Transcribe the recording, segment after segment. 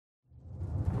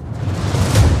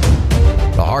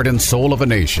heart and soul of a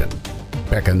nation,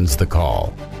 beckons the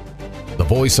call. The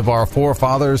voice of our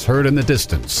forefathers heard in the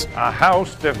distance. A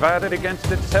house divided against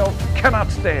itself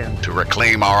cannot stand. To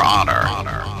reclaim our honor,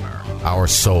 our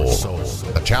soul.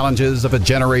 The challenges of a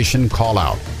generation call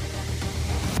out.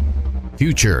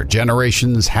 Future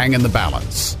generations hang in the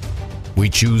balance. We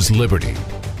choose liberty.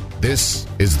 This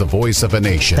is the voice of a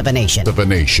nation. Of a nation. Of a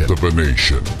nation. Of a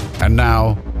nation. And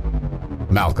now,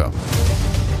 Malcolm.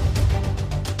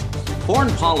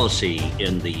 Foreign policy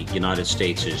in the United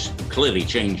States is clearly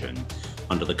changing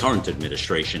under the current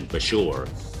administration, for sure.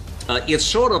 It's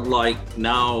sort of like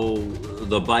now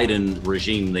the Biden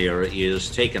regime there is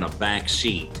taking a back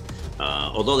seat.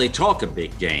 Although they talk a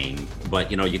big game,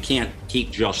 but you can't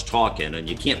keep just talking, and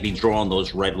you can't be drawing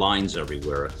those red lines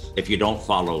everywhere if you don't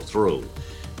follow through.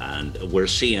 And we're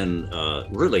seeing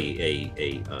really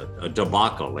a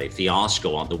debacle, a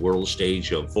fiasco on the world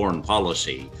stage of foreign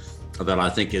policy that I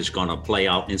think is going to play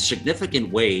out in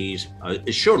significant ways,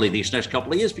 surely these next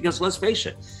couple of years, because let's face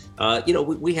it,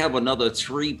 we have another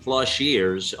 3+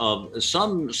 years of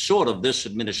some sort of this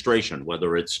administration,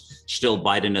 whether it's still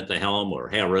Biden at the helm or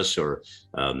Harris or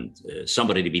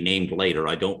somebody to be named later.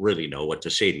 I don't really know what to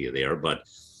say to you there, but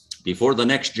before the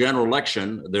next general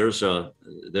election, there's a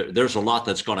lot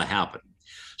that's going to happen.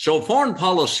 So foreign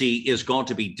policy is going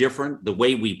to be different, the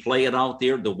way we play it out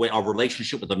there, the way our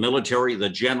relationship with the military, the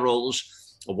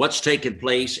generals, what's taking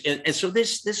place. And so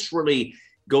this really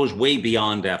goes way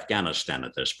beyond Afghanistan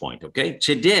at this point, okay?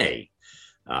 Today,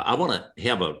 I want to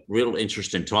have a real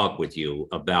interesting talk with you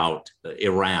about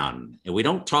Iran. And we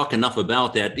don't talk enough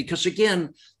about that because,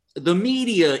 again, the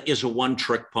media is a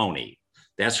one-trick pony.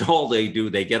 That's all they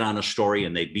do. They get on a story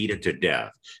and they beat it to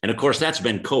death. And, of course, that's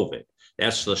been COVID.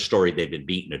 That's the story they've been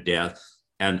beaten to death.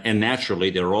 And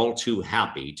naturally, they're all too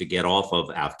happy to get off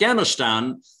of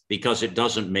Afghanistan because it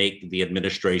doesn't make the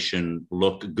administration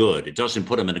look good. It doesn't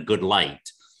put them in a good light.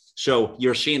 So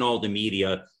you're seeing all the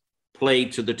media play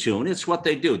to the tune. It's what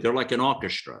they do. They're like an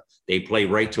orchestra. They play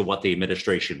right to what the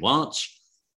administration wants.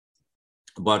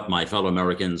 But my fellow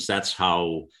Americans, that's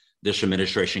how this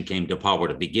administration came to power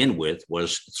to begin with,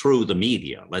 was through the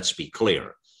media. Let's be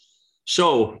clear.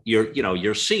 So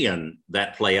you're seeing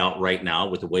that play out right now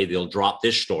with the way they'll drop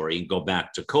this story and go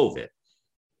back to COVID.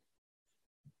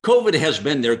 COVID has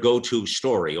been their go-to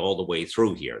story all the way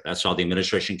through here. That's how the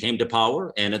administration came to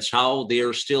power, and it's how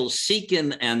they're still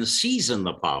seeking and seizing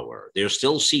the power. They're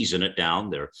still seizing it down.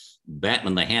 They're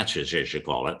batting the hatches, as you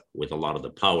call it, with a lot of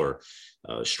the power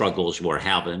struggles we're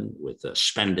having with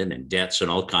spending and debts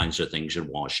and all kinds of things in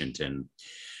Washington.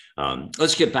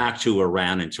 Let's get back to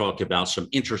Iran and talk about some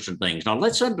interesting things. Now,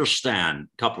 let's understand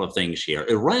a couple of things here.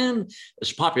 Iran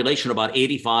is a population of about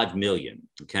 85 million.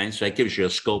 Okay, so that gives you a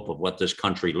scope of what this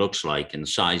country looks like in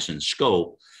size and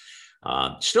scope.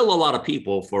 Still a lot of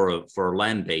people for a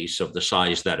land base of the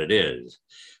size that it is.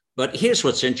 But here's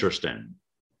what's interesting.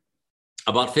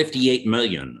 About 58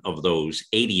 million of those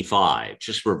 85,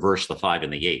 just reverse the 5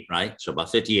 and the 8, right? So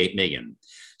about 58 million.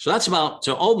 So that's about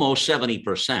to almost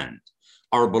 70%.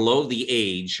 Are below the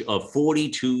age of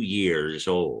 42 years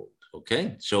old.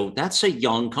 Okay, so that's a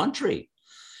young country,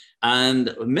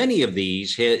 and many of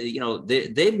these, they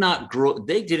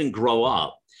didn't grow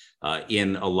up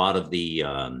in a lot of the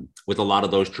with a lot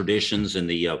of those traditions and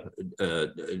the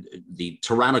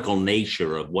tyrannical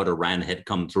nature of what Iran had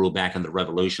come through back in the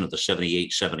revolution of the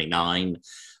 78, 79.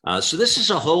 So this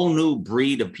is a whole new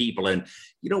breed of people. And,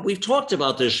 we've talked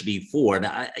about this before. And,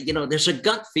 there's a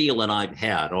gut feeling I've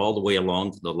had all the way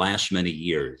along for the last many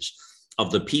years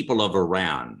of the people of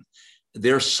Iran.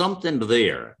 There's something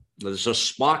there. There's a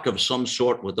spark of some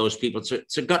sort with those people.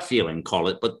 It's a gut feeling, call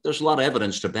it, but there's a lot of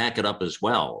evidence to back it up as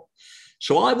well.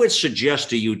 So I would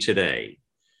suggest to you today,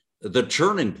 the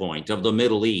turning point of the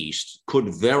Middle East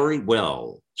could very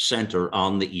well center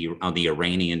on the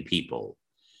Iranian people.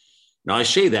 Now, I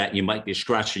say that, you might be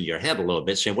scratching your head a little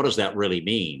bit, saying, what does that really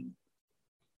mean?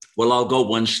 Well, I'll go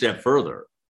one step further,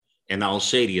 and I'll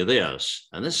say to you this,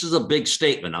 and this is a big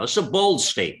statement. Now, it's a bold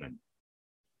statement.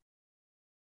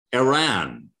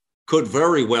 Iran could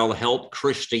very well help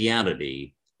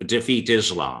Christianity defeat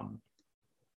Islam.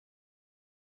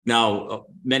 Now,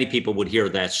 many people would hear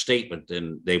that statement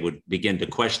and they would begin to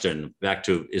question back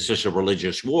to, is this a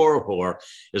religious war, or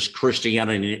is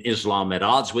Christianity and Islam at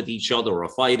odds with each other or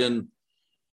fighting?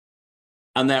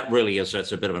 And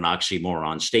that's a bit of an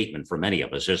oxymoron statement for many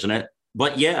of us, isn't it?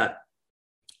 But yet,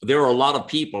 there are a lot of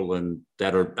people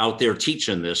that are out there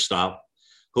teaching this stuff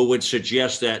who would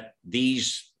suggest that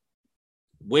these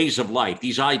ways of life,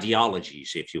 these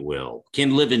ideologies, if you will,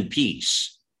 can live in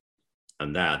peace.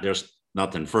 And that there's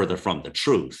nothing further from the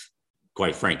truth.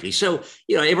 quite frankly. So,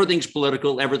 everything's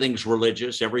political, everything's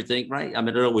religious, everything, right? I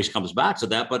mean, it always comes back to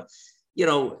that. But,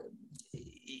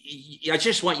 I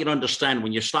just want you to understand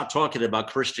when you start talking about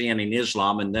Christianity and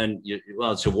Islam, and then,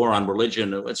 it's a war on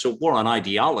religion, it's a war on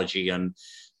ideology. And,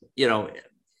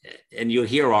 and you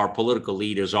hear our political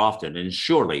leaders often, and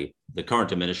surely the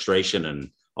current administration and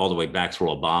all the way back through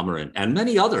Obama and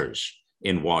many others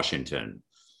in Washington,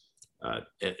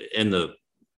 in the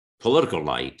political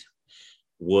light,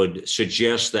 would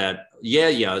suggest that,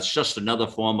 it's just another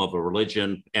form of a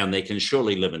religion and they can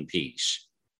surely live in peace.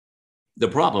 The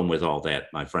problem with all that,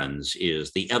 my friends,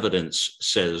 is the evidence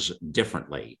says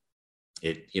differently.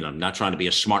 I'm not trying to be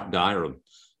a smart guy or a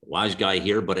wise guy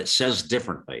here, but it says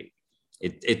differently.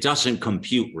 It doesn't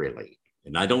compute really.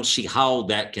 And I don't see how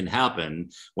that can happen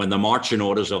when the marching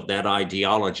orders of that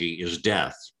ideology is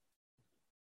death.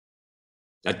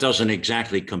 That doesn't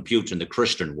exactly compute in the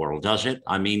Christian world, does it?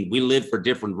 I mean, we live for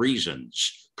different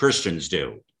reasons. Christians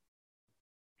do.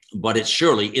 But it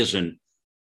surely isn't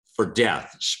for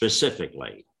death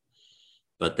specifically.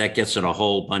 But that gets in a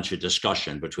whole bunch of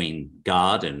discussion between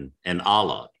God and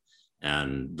Allah.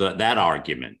 And that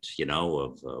argument,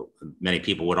 many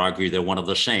people would argue they're one of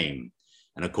the same.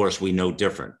 And of course, we know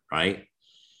different, right?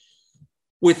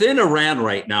 Within Iran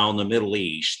right now in the Middle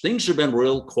East, things have been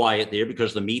real quiet there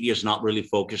because the media is not really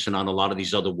focusing on a lot of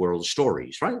these other world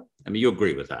stories, right? I mean, you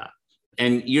agree with that.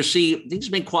 And you see, things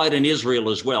have been quiet in Israel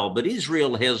as well, but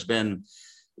Israel has been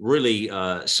really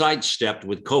sidestepped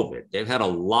with COVID. They've had a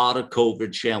lot of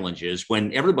COVID challenges.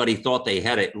 When everybody thought they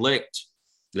had it licked,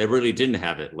 they really didn't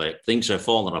have it licked. Things have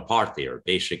fallen apart there,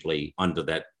 basically, under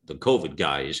the COVID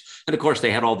guys. And of course,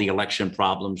 they had all the election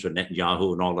problems with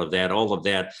Netanyahu and all of that. All of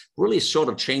that really sort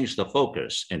of changed the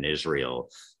focus in Israel.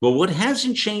 But what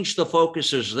hasn't changed the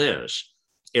focus is this: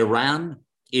 Iran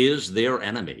is their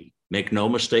enemy. Make no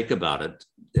mistake about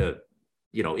it.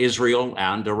 Israel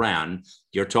and Iran,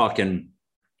 you're talking,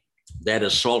 that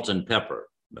is salt and pepper,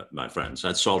 my friends.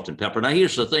 That's salt and pepper. Now,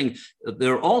 here's the thing.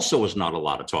 There also is not a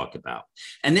lot of talk about.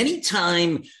 And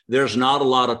anytime there's not a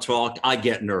lot of talk, I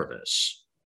get nervous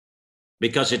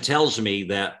because it tells me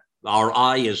that our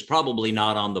eye is probably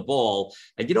not on the ball.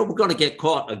 And, we're going to get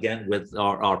caught again with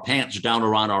our pants down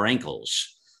around our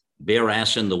ankles, bare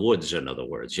ass in the woods, in other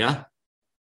words. Yeah.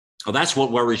 Well, that's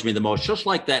what worries me the most. Just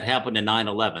like that happened in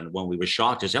 9/11 when we were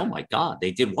shocked as, oh, my God, they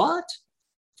did what?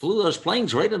 Flew those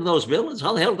planes right into those buildings?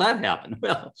 How the hell did that happen?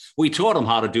 Well, we taught them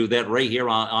how to do that right here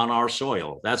on our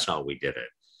soil. That's how we did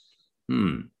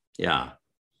it. Yeah.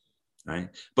 Right.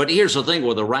 But here's the thing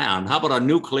with Iran. How about a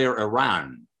nuclear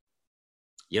Iran?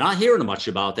 You're not hearing much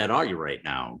about that, are you, right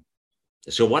now?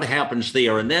 So what happens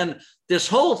there? And then this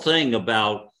whole thing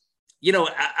about,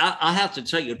 I have to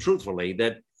tell you truthfully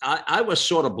that I was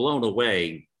sort of blown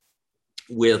away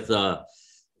with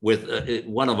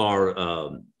one of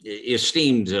our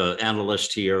esteemed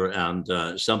analysts here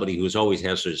and somebody who's always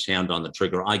has his hand on the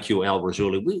trigger, IQ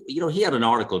Al-Rassouli. He had an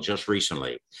article just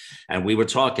recently, and we were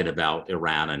talking about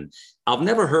Iran. And I've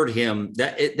never heard him.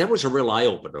 That was a real eye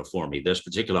opener for me, this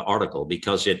particular article,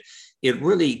 because it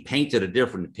really painted a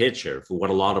different picture for what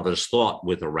a lot of us thought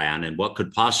with Iran and what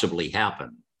could possibly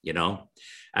happen.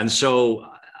 And so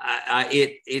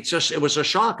it was a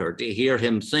shocker to hear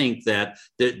him think that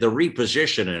the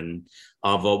repositioning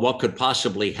of what could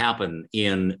possibly happen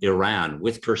in Iran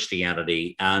with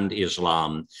Christianity and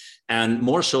Islam, and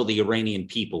more so the Iranian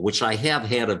people, which I have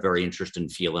had a very interesting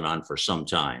feeling on for some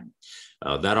time.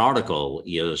 That article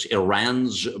is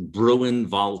Iran's Brewing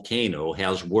Volcano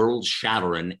has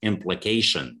world-shattering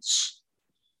implications.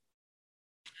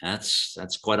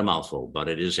 That's quite a mouthful, but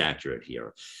it is accurate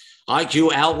here.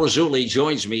 IQ Al-Rassouli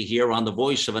joins me here on The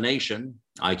Voice of a Nation.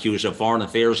 IQ is a foreign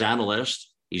affairs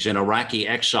analyst. He's in Iraqi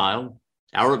exile,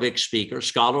 Arabic speaker,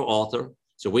 scholar, author.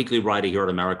 He's a weekly writer here at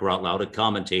America Out Loud, a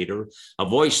commentator, a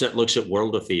voice that looks at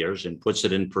world affairs and puts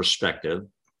it in perspective.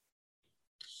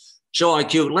 So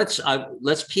IQ,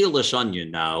 let's peel this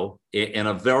onion now in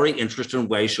a very interesting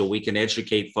way so we can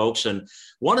educate folks. And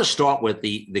want to start with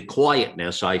the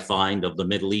quietness I find of the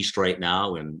Middle East right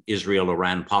now and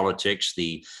Israel-Iran politics.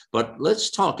 But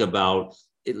let's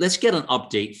get an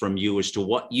update from you as to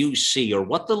what you see or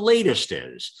what the latest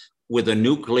is with a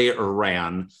nuclear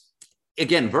Iran.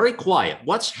 Again, very quiet.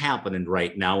 What's happening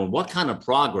right now and what kind of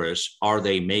progress are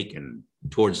they making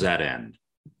towards that end?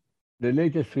 The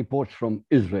latest reports from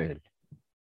Israel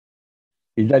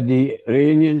is that the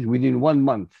Iranians within 1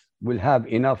 month will have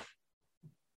enough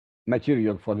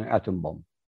material for an atom bomb.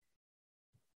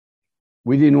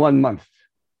 Within 1 month.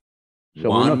 So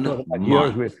we're not talking about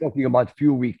years, we're talking about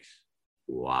few weeks.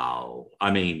 Wow. I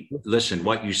mean, listen,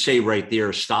 what you say right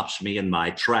there stops me in my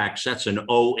tracks. That's an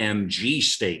OMG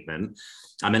statement.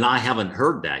 I mean, I haven't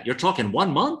heard that. You're talking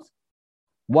 1 month?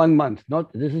 1 month.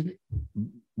 Not this is.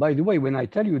 By the way, when I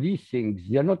tell you these things,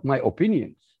 they are not my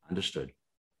opinions. Understood.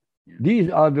 Yeah. These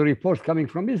are the reports coming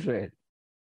from Israel,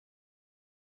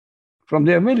 from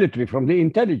their military, from the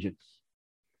intelligence.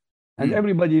 And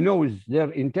everybody knows their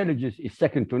intelligence is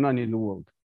second to none in the world,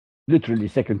 literally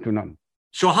second to none.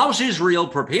 So how's Israel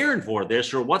preparing for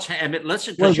this, or what's? I mean, let's.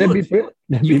 Well,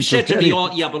 you said to me all,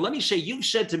 yeah, but let me say, you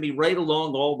said to me right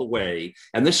along all the way,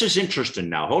 and this is interesting.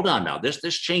 Now, hold on. Now,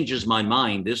 this changes my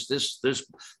mind. This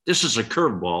is a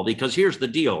curveball, because here's the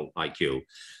deal, IQ.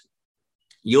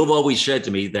 You've always said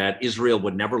to me that Israel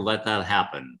would never let that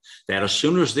happen. That as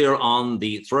soon as they're on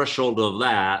the threshold of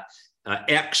that,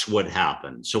 X would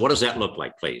happen. So what does that look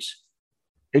like, please?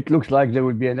 It looks like there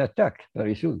will be an attack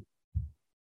very soon.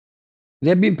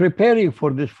 They've been preparing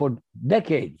for this for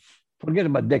decades. Forget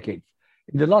about decades.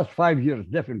 In the last 5 years,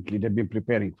 definitely they've been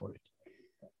preparing for it.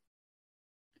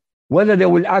 Whether they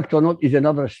will act or not is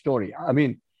another story. I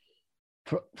mean,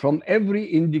 from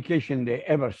every indication they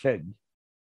ever said,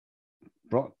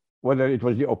 whether it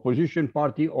was the opposition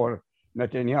party or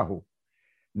Netanyahu,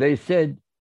 they said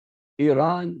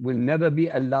Iran will never be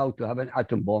allowed to have an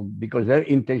atom bomb because their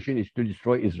intention is to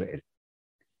destroy Israel.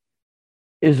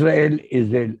 Israel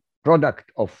is a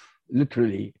product of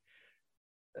literally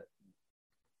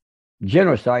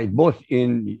genocide, both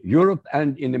in Europe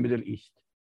and in the Middle East.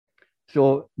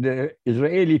 So the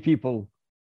Israeli people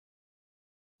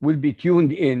will be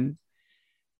tuned in,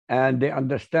 and they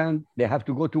understand they have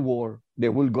to go to war. They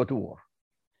will go to war.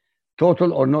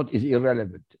 Total or not is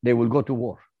irrelevant. They will go to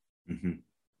war. Mm-hmm.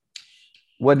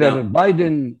 Whether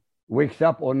Biden wakes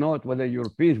up or not, whether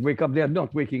Europeans wake up, they are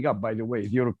not waking up, by the way.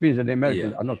 The Europeans and the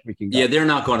Americans are not waking up. Yeah, they're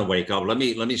not going to wake up. Let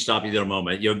me stop you there a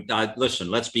moment.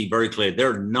 Listen, let's be very clear.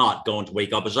 They're not going to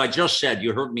wake up. As I just said,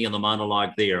 you heard me in the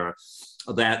monologue there,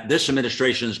 that this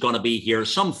administration is going to be here,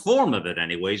 some form of it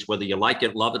anyways, whether you like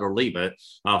it, love it, or leave it,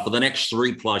 for the next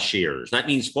 3+ years. That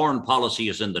means foreign policy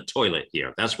is in the toilet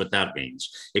here. That's what that means.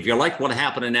 If you like what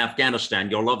happened in Afghanistan,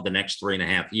 you'll love the next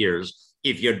 3.5 years.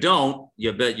 If you don't,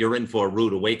 you bet you're in for a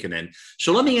rude awakening.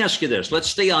 So let me ask you this. Let's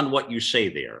stay on what you say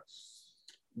there.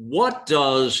 What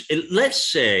does, let's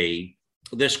say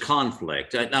this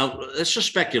conflict, now let's just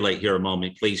speculate here a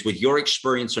moment, please, with your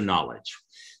experience and knowledge.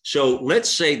 So let's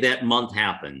say that month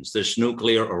happens, this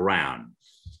nuclear Iran.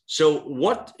 So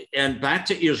what, and back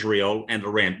to Israel and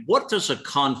Iran, what does a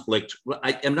conflict,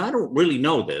 and I don't really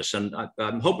know this, and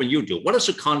I'm hoping you do, what does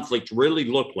a conflict really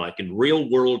look like in real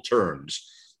world terms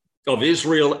of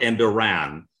Israel and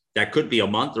Iran? That could be a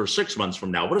month or 6 months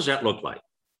from now. What does that look like?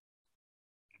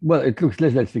 Well, it looks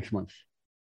less than 6 months.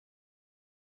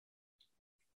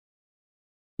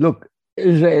 Look,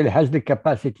 Israel has the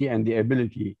capacity and the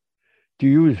ability to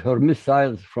use her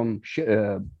missiles from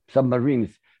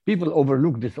submarines. People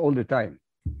overlook this all the time.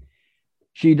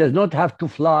 She does not have to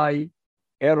fly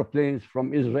airplanes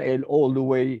from Israel all the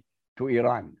way to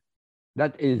Iran.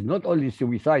 That is not only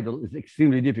suicidal, it's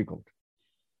extremely difficult.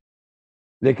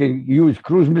 They can use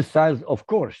cruise missiles, of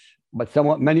course, but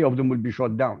many of them will be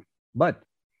shot down. But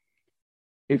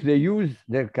if they use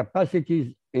their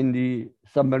capacities in the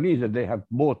submarines that they have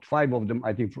bought, 5 of them,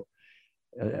 I think,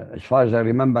 as far as I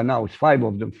remember now, it's 5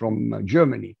 of them from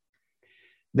Germany.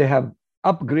 They have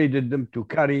upgraded them to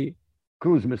carry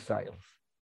cruise missiles.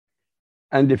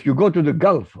 And if you go to the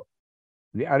Gulf,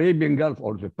 the Arabian Gulf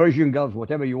or the Persian Gulf,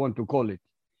 whatever you want to call it,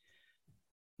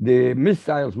 the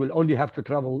missiles will only have to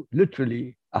travel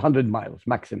literally 100 miles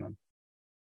maximum.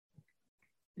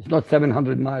 It's not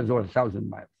 700 miles or 1,000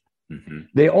 miles. Mm-hmm.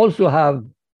 They also have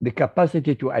the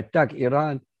capacity to attack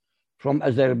Iran from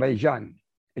Azerbaijan.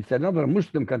 It's another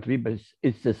Muslim country, but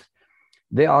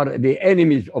they are the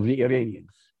enemies of the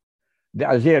Iranians, the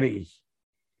Azeris.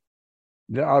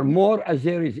 There are more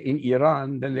Azeris in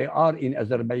Iran than there are in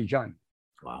Azerbaijan.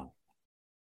 Wow.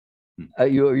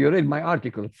 You read my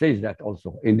article, it says that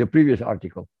also in the previous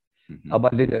article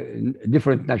about the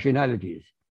different nationalities.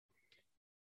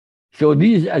 So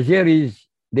these Azeris,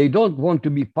 they don't want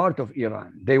to be part of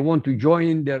Iran. They want to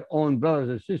join their own brothers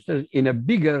and sisters in a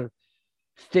bigger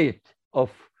state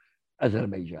of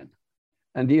Azerbaijan.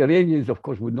 And the Iranians, of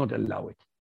course, would not allow it,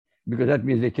 because that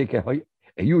means they take a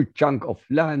huge chunk of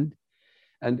land.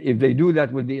 And if they do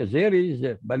that with the Azeris,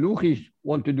 the Baluchis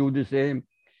want to do the same.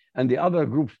 And the other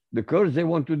groups, the Kurds, they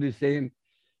want to do the same.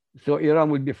 So Iran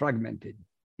will be fragmented.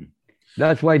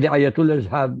 That's why the Ayatollahs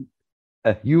have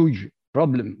a huge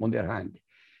problem on their hand.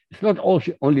 It's not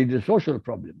only the social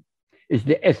problem, it's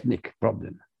the ethnic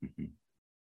problem.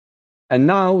 And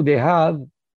now they have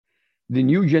the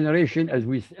new generation, as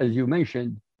you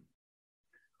mentioned,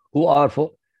 who are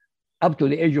up to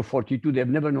the age of 42. They've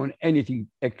never known anything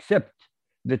except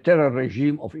the terror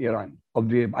regime of Iran, of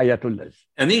the Ayatollahs.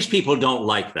 And these people don't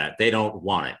like that. They don't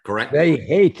want it, correct? They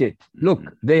hate it. Look,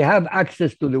 they have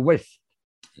access to the West.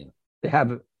 Yeah. They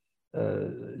have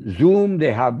Zoom,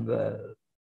 they have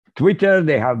Twitter,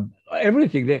 they have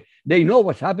everything. They know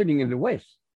what's happening in the West.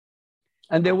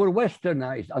 And they were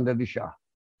westernized under the Shah.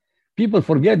 People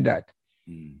forget that.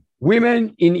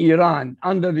 Women in Iran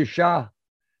under the Shah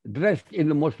dressed in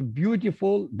the most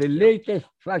beautiful, the latest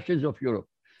fashions of Europe.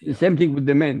 The same thing with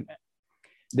the men.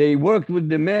 They worked with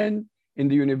the men in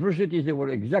the universities. They were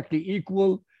exactly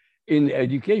equal. In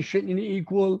education,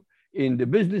 equal. In the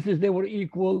businesses, they were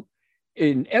equal.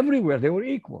 In everywhere, they were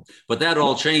equal. But that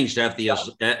all changed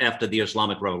after the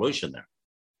Islamic Revolution there.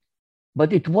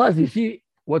 But it was, you see,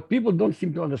 what people don't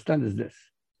seem to understand is this.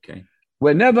 Okay.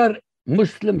 Whenever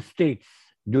Muslim states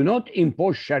do not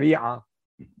impose Sharia,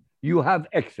 you have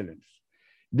excellence.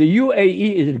 The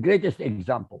UAE is the greatest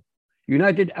example.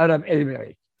 United Arab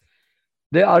Emirates.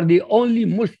 They are the only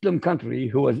Muslim country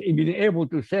who has been able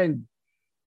to send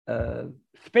a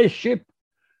spaceship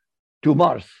to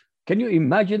Mars. Can you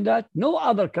imagine that? No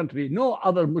other country, no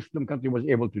other Muslim country was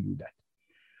able to do that.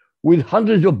 With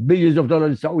hundreds of billions of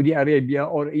dollars in Saudi Arabia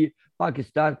or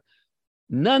Pakistan,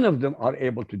 none of them are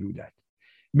able to do that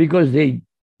because they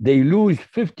lose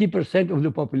 50% of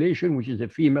the population, which is a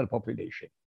female population.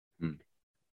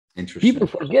 Interesting. People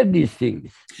forget these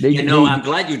things. I'm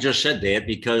glad you just said that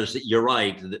because you're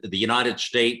right. The United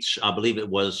States, I believe it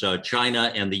was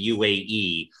China and the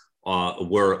UAE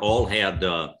had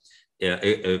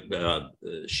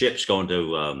ships going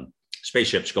to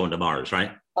spaceships going to Mars,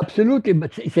 right? Absolutely,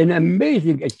 but it's an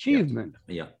amazing achievement.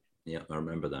 Yeah, I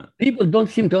remember that. People don't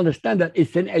seem to understand that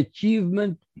it's an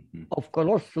achievement of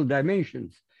colossal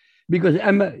dimensions because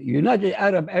United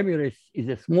Arab Emirates is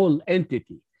a small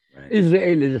entity. Right.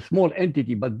 Israel is a small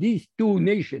entity, but these two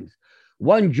nations,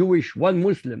 one Jewish, one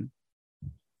Muslim,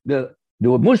 the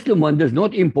Muslim one does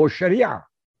not impose Sharia.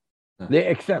 They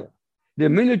excel. The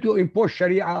minute you impose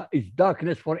Sharia, it's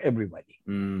darkness for everybody.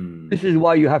 This is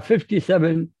why you have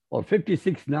 57 or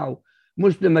 56 now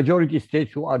Muslim majority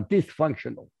states who are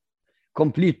dysfunctional,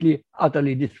 completely,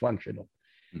 utterly dysfunctional.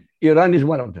 Iran is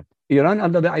one of them. Iran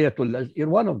under the Ayatollahs is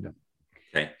one of them.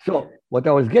 Okay. So what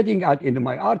I was getting at in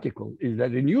my article is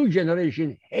that the new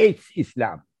generation hates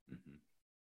Islam.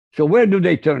 So where do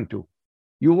they turn to?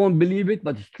 You won't believe it,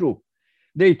 but it's true.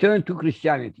 They turn to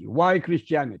Christianity. Why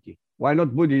Christianity? Why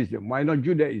not Buddhism? Why not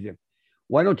Judaism?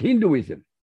 Why not Hinduism?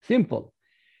 Simple.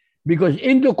 Because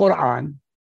in the Quran,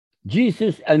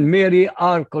 Jesus and Mary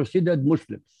are considered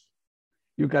Muslims.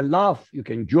 You can laugh, you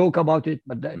can joke about it,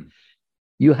 but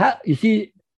you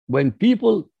see, when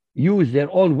people use their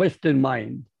own Western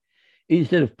mind,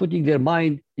 instead of putting their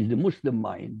mind in the Muslim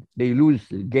mind, they lose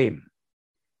the game.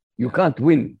 You can't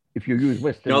win if you use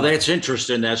Western. No, that's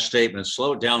interesting, that statement.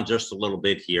 Slow it down just a little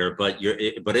bit here, but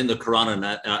in the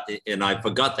Quran, and I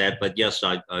forgot that, but yes,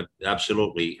 I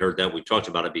absolutely heard that. We talked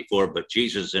about it before, but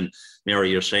Jesus and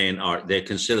Mary, you're saying, they're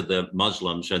considered the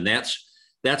Muslims, and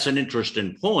that's an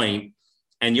interesting point.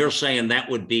 And you're saying that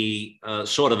would be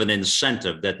sort of an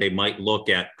incentive that they might look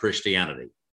at Christianity.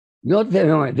 No,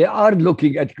 they are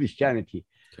looking at Christianity.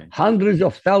 Okay. Hundreds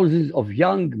of thousands of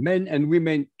young men and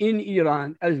women in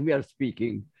Iran, as we are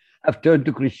speaking, have turned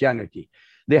to Christianity.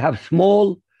 They have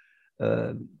small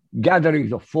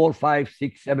gatherings of 4, 5,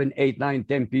 6, 7, 8, 9,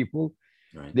 10 people.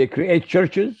 Right. They create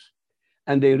churches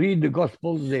and they read the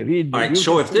Gospels. They read. All right.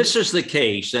 So if this is the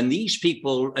case, then these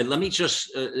people, let me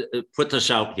just put this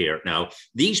out here now.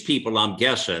 These people, I'm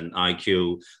guessing,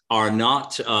 IQ, are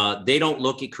not, they don't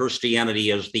look at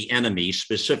Christianity as the enemy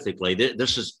specifically.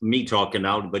 This is me talking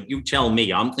out, but you tell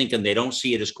me. I'm thinking they don't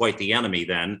see it as quite the enemy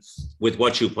then with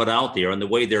what you put out there and the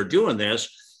way they're doing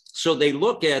this. So they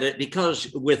look at it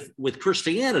because with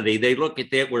Christianity, they look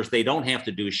at that where they don't have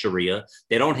to do Sharia.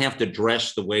 They don't have to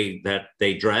dress the way that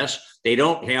they dress. They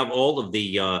don't have all of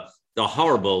the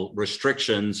horrible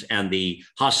restrictions and the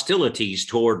hostilities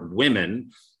toward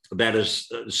women that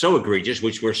is so egregious,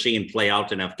 which we're seeing play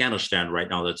out in Afghanistan right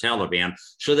now, the Taliban.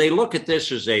 So they look at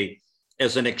this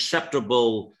as an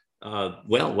acceptable,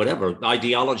 whatever,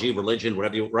 ideology, religion,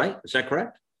 whatever you, right? Is that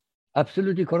correct?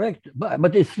 Absolutely correct.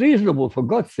 But it's reasonable, for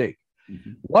God's sake.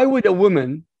 Why would a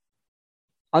woman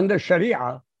under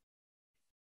Sharia,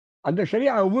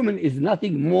 a woman is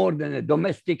nothing more than a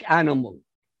domestic animal.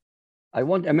 I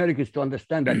want Americans to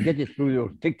understand that. Get it through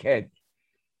your thick head.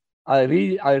 I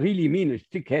really mean a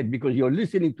thick head, because you're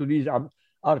listening to these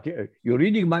articles, you're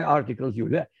reading my articles,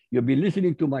 You've been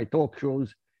listening to my talk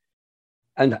shows,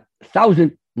 and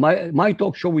my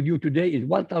talk show with you today is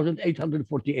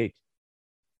 1,848.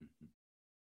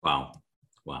 Wow.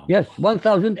 Wow. Yes,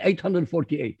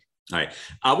 1,848. All right.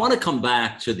 I want to come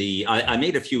back to I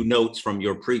made a few notes from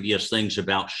your previous things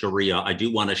about Sharia. I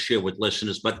do want to share with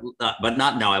listeners, but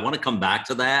not now. I want to come back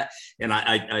to that. And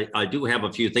I do have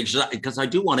a few things because I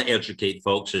do want to educate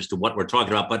folks as to what we're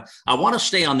talking about. But I want to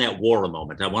stay on that war a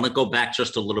moment. I want to go back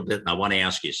just a little bit, and I want to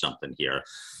ask you something here.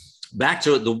 Back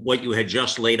to what you had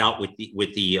just laid out with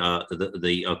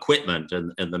the equipment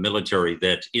and the military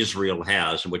that Israel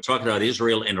has. And we're talking about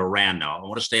Israel and Iran now. I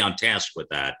want to stay on task with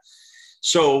that.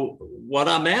 So what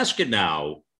I'm asking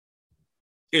now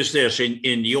is this,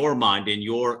 in your mind, in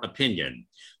your opinion,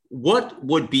 what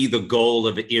would be the goal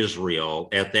of Israel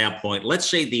at that point? Let's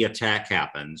say the attack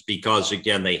happens because,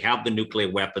 again, they have the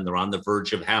nuclear weapon. They're on the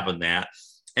verge of having that.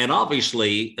 And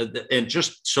obviously, and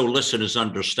just so listeners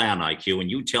understand, IQ,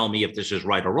 and you tell me if this is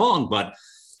right or wrong, but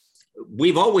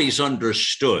we've always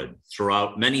understood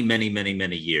throughout many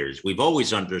years, we've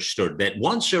always understood that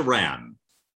once Iran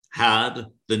had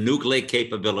the nuclear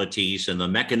capabilities and the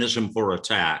mechanism for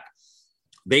attack,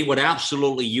 they would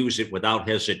absolutely use it without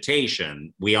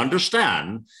hesitation. We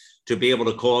understand to be able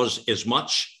to cause as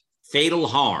much fatal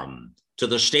harm to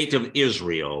the state of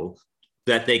Israel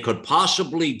that they could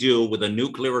possibly do with a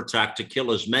nuclear attack to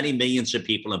kill as many millions of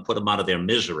people and put them out of their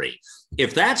misery.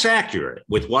 If that's accurate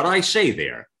with what I say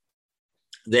there,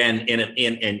 then,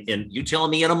 and you tell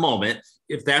me in a moment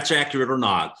if that's accurate or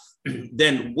not,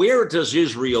 then where does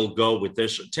Israel go with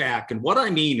this attack? And what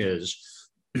I mean is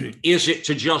it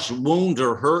to just wound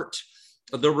or hurt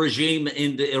the regime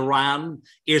in Iran?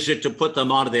 Is it to put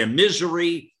them out of their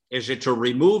misery? Is it to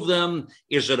remove them?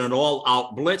 Is it an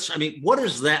all-out blitz? I mean, what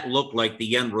does that look like,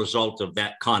 the end result of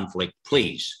that conflict,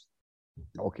 please?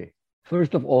 Okay.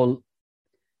 First of all,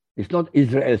 it's not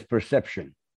Israel's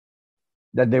perception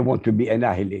that they want to be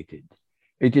annihilated.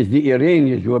 It is the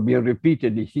Iranians who have been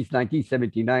repeatedly since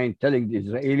 1979 telling the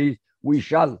Israelis, we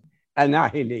shall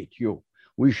annihilate you.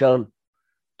 We shall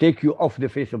take you off the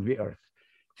face of the earth.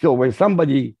 So when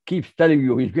somebody keeps telling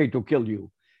you he's going to kill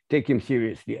you, take him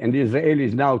seriously. And the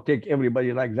Israelis now take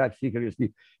everybody like that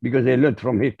seriously because they learned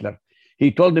from Hitler.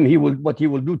 He told them what he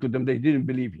will do to them. They didn't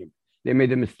believe him. They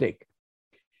made a mistake.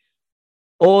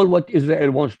 All what Israel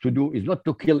wants to do is not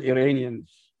to kill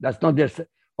Iranians. That's not their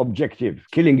objective.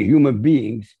 Killing human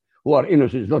beings who are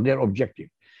innocent is not their objective.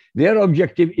 Their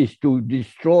objective is to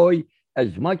destroy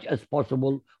as much as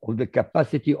possible of the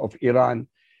capacity of Iran,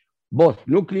 both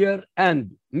nuclear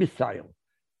and missile,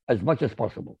 as much as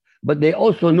possible. But they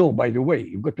also know, by the way,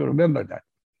 you've got to remember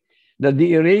that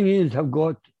the Iranians have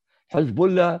got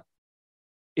Hezbollah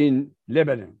in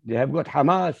Lebanon. They have got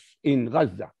Hamas in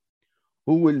Gaza,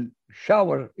 who will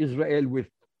shower Israel with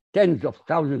tens of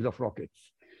thousands of rockets.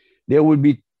 There will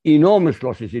be enormous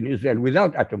losses in Israel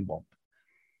without atom bomb.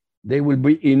 There will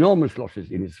be enormous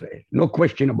losses in Israel. No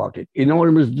question about it.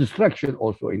 Enormous destruction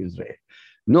also in Israel.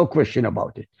 No question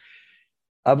about it.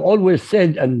 I've always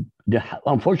said, and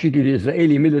unfortunately the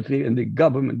Israeli military and the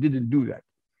government didn't do that.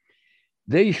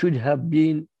 They should have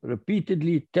been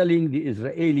repeatedly telling the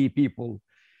Israeli people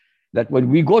that when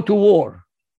we go to war,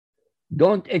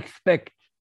 don't expect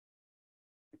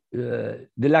the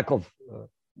lack of,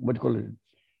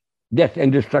 death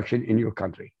and destruction in your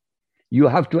country. You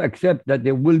have to accept that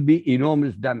there will be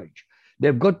enormous damage.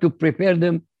 They've got to prepare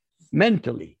them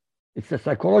mentally. It's a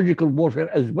psychological warfare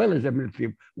as well as a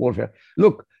military warfare.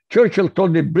 Look, Churchill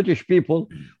told the British people,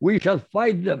 we shall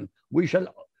fight them. We shall,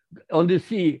 on the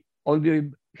sea, on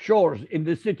the shores, in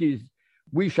the cities,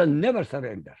 we shall never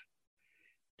surrender.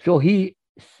 So he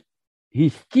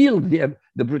steeled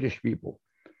the British people.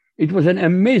 It was an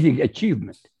amazing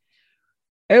achievement.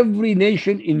 Every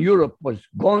nation in Europe was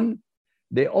gone.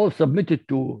 They all submitted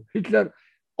to Hitler.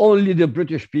 Only the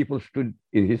British people stood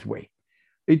in his way.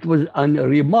 It was a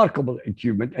remarkable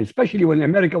achievement, especially when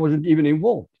America wasn't even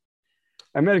involved.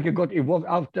 America got involved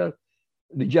after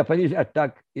the Japanese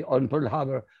attack on Pearl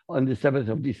Harbor on the 7th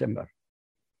of December.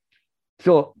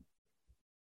 So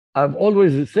I've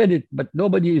always said it, but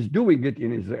nobody is doing it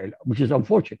in Israel, which is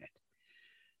unfortunate.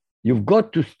 You've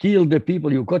got to steel the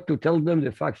people. You've got to tell them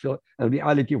the facts and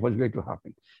reality of what's going to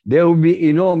happen. There will be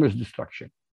enormous destruction.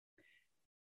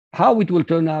 How it will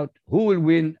turn out, who will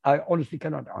win, I honestly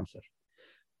cannot answer.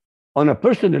 On a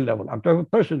personal level, I'm talking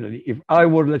personally, if I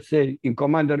were, let's say, in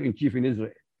commander-in-chief in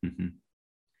Israel,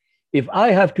 if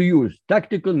I have to use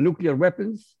tactical nuclear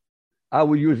weapons, I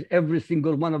will use every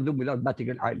single one of them without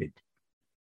batting an eyelid.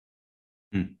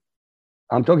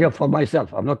 I'm talking for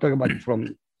myself. I'm not talking about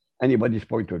from anybody's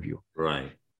point of view.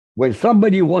 Right. When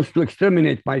somebody wants to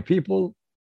exterminate my people,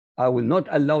 I will not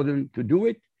allow them to do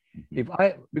it.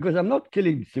 Because I'm not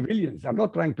killing civilians, I'm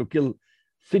not trying to kill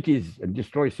cities and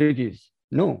destroy cities.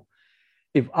 No.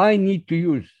 If I need to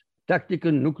use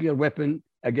tactical nuclear weapon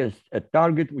against a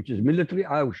target which is military,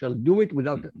 I shall do it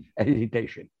without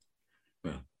hesitation.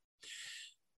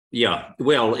 Yeah,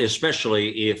 well,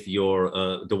 especially if you're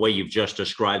the way you've just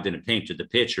described and painted the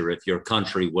picture, if your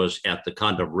country was at the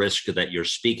kind of risk that you're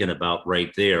speaking about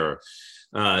right there,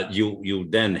 you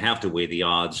then have to weigh the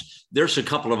odds. There's a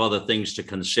couple of other things to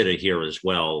consider here as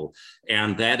well,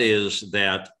 and that is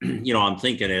that I'm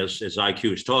thinking as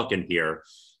IQ is talking here,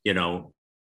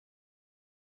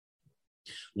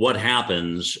 what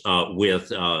happens with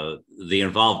the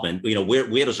involvement?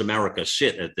 Where does America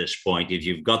sit at this point? If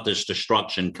you've got this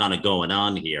destruction kind of going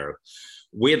on here,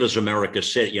 where does America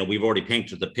sit? We've already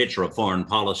painted the picture of foreign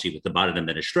policy with the Biden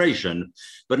administration,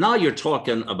 but now you're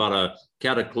talking about a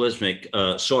cataclysmic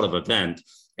sort of event,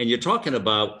 and you're talking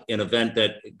about an event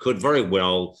that could very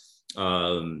well,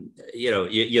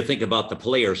 you think about the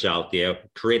players out there,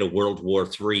 create a World War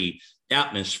III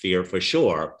atmosphere for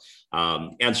sure.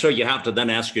 And so you have to then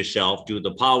ask yourself, do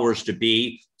the powers to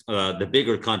be, the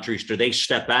bigger countries, do they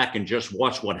step back and just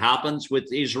watch what happens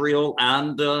with Israel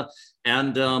and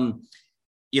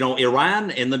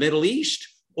Iran in the Middle East?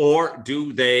 Or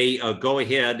do they go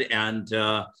ahead and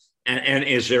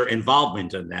is there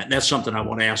involvement in that? And that's something I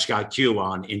want to ask IQ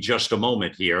on in just a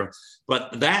moment here.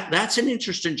 But that's an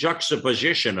interesting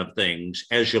juxtaposition of things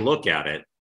as you look at it.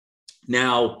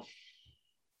 Now,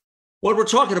 what we're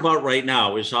talking about right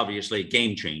now is obviously a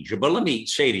game changer. But let me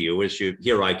say to you, as you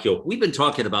hear IQ, we've been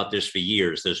talking about this for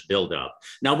years, this buildup.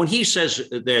 Now, when he says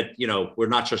that, we're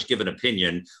not just giving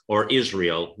opinion or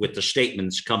Israel with the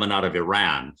statements coming out of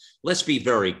Iran, let's be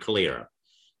very clear.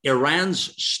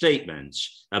 Iran's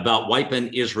statements about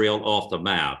wiping Israel off the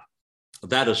map,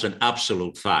 that is an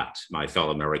absolute fact, my fellow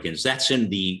Americans. That's in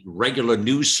the regular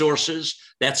news sources.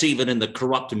 That's even in the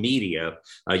corrupt media.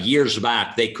 Years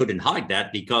back, they couldn't hide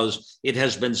that because it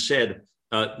has been said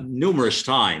numerous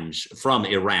times from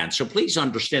Iran. So please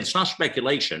understand, it's not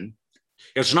speculation.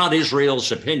 It's not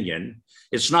Israel's opinion.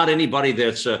 It's not anybody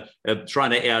that's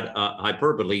trying to add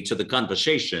hyperbole to the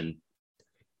conversation.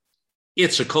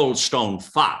 It's a cold stone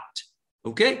fact.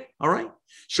 Okay? All right?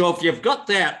 So if you've got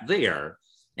that there,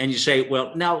 and you say,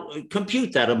 well, now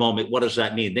compute that a moment. What does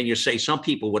that mean? Then you say, some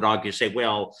people would argue, say,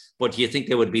 well, but do you think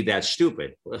they would be that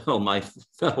stupid? Well, my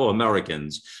fellow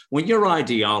Americans, when your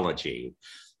ideology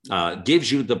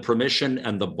gives you the permission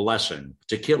and the blessing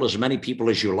to kill as many people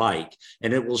as you like,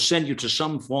 and it will send you to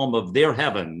some form of their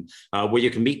heaven where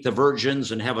you can meet the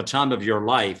virgins and have a time of your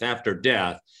life after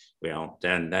death, well,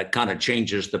 then that kind of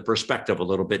changes the perspective a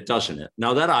little bit, doesn't it?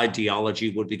 Now, that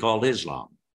ideology would be called Islam.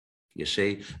 You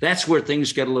see, that's where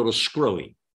things get a little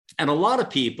screwy. And a lot of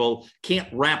people can't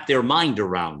wrap their mind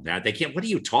around that. They can't, what are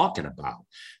you talking about?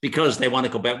 Because they want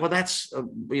to go back. Well, that's,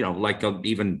 like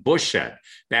even Bush said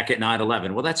back at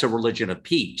 9/11. Well, that's a religion of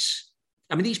peace.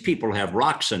 I mean, these people have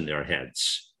rocks in their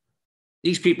heads.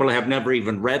 These people have never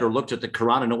even read or looked at the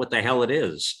Quran and know what the hell it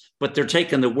is. But they're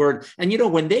taking the word. And,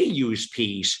 when they use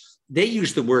peace, they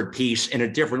use the word peace in a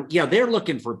different, they're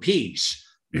looking for peace.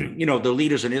 The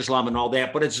leaders in Islam and all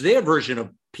that, but it's their version of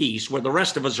peace where the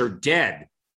rest of us are dead.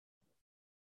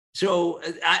 So,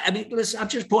 listen, I'm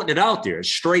just putting it out there as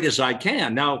straight as I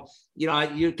can. Now,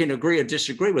 you can agree or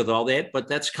disagree with all that, but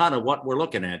that's kind of what we're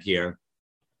looking at here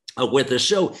with this.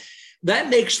 So that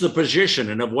makes the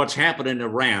positioning of what's happening in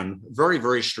Iran very,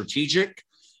 very strategic.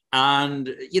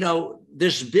 And,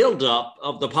 this buildup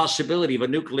of the possibility of a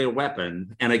nuclear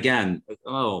weapon. And again,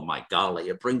 oh, my golly,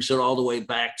 it brings it all the way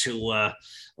back to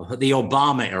the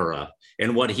Obama era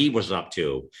and what he was up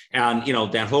to. And,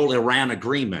 that whole Iran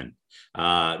agreement,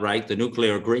 right, the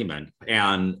nuclear agreement.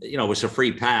 And, it's a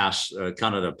free pass,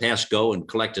 kind of a pass go and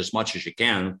collect as much as you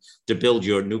can to build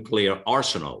your nuclear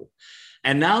arsenal.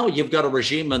 And now you've got a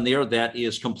regime in there that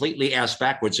is completely ass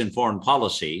backwards in foreign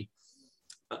policy.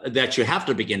 That you have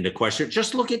to begin to question.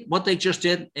 Just look at what they just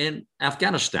did in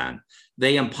Afghanistan.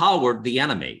 They empowered the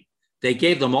enemy. They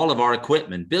gave them all of our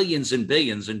equipment, billions and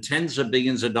billions and tens of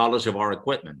billions of dollars of our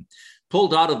equipment,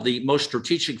 pulled out of the most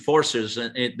strategic forces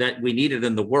that we needed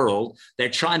in the world,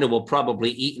 that China will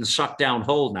probably eat and suck down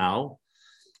whole now.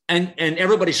 And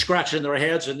everybody's scratching their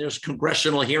heads, and there's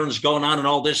congressional hearings going on and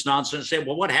all this nonsense. Say,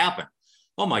 well, what happened?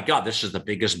 Oh, my God, this is the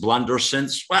biggest blunder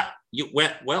since,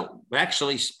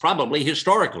 actually, probably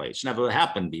historically. It's never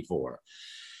happened before.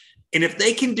 And if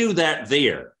they can do that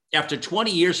there, after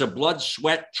 20 years of blood,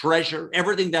 sweat, treasure,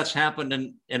 everything that's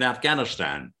happened in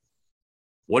Afghanistan,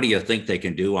 what do you think they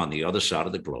can do on the other side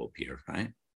of the globe here, right?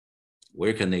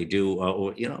 Where can they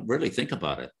do, really think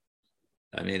about it.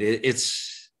 I mean,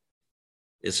 it's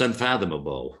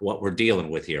unfathomable what we're dealing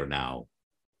with here now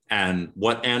and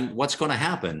what's going to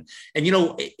happen.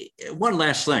 And, one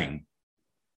last thing.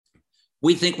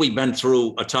 We think we've been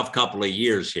through a tough couple of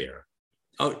years here.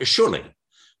 Oh, surely.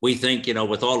 We think,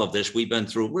 with all of this, we've been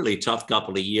through a really tough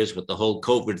couple of years with the whole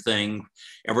COVID thing,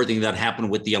 everything that happened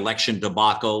with the election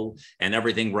debacle, and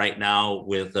everything right now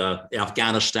with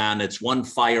Afghanistan. It's one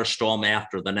firestorm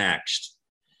after the next.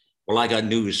 Well, I got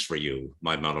news for you,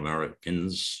 my fellow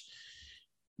Americans.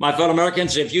 My fellow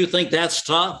Americans, if you think that's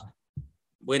tough,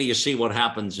 wait till you see what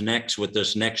happens next with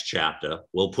this next chapter.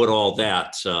 We'll put all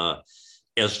that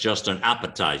as just an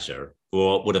appetizer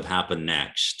for what would have happened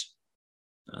next.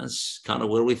 That's kind of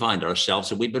where we find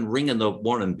ourselves. And we've been ringing the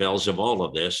warning bells of all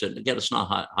of this. And again, it's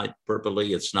not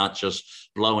hyperbole. It's not just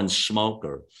blowing smoke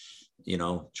or,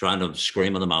 trying to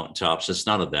scream on the mountaintops. It's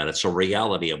none of that. It's a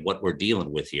reality of what we're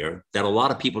dealing with here that a lot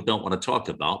of people don't want to talk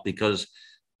about because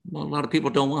a lot of people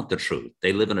don't want the truth.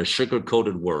 They live in a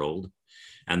sugar-coated world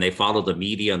and they follow the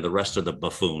media and the rest of the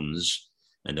buffoons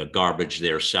and the garbage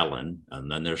they're selling.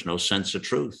 And then there's no sense of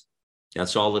truth.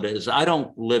 That's all it is. I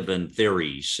don't live in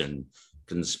theories and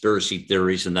conspiracy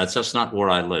theories, and that's just not where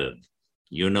I live.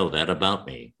 You know that about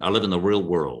me. I live in the real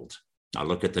world. I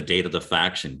look at the data, the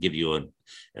facts, and give you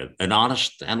an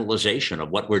honest analyzation of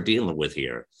what we're dealing with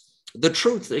here. The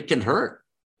truth, it can hurt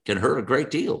a great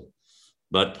deal,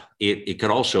 but it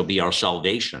could also be our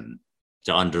salvation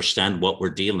to understand what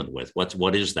we're dealing with.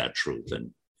 What is that truth,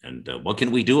 and what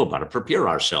can we do about it? Prepare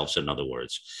ourselves, in other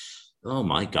words. Oh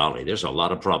my golly, there's a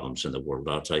lot of problems in the world,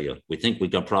 I'll tell you. We think we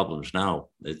got problems now.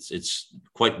 It's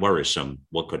quite worrisome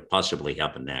what could possibly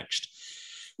happen next.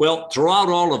 Well, throughout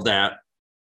all of that,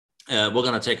 we're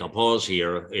going to take a pause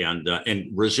here and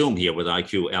resume here with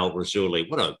IQ Al Rassooli.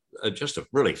 What just a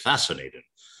really fascinating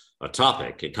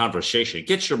topic, a conversation. It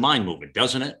gets your mind moving,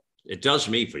 doesn't it? It does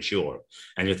me for sure.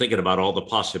 And you're thinking about all the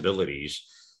possibilities.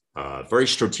 Very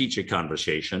strategic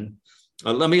conversation.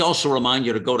 Let me also remind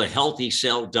you to go to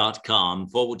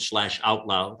healthycell.com/out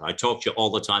loud. I talk to you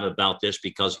all the time about this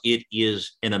because it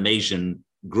is an amazing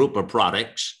group of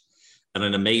products and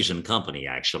an amazing company,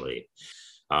 actually.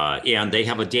 And they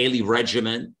have a daily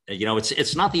regimen.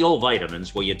 It's not the old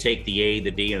vitamins where you take the A,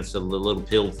 the D, and it's a little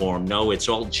pill form. No, it's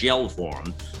all gel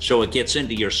form. So it gets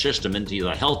into your system, into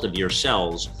the health of your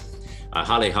cells. I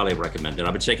highly recommend it.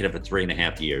 I've been taking it for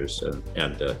 3.5 years, and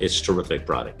it's a terrific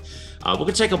product. We're going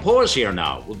to take a pause here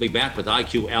now. We'll be back with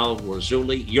IQ Al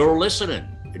Rassooli. You're listening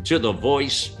to the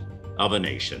voice of a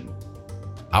nation.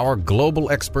 Our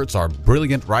global experts are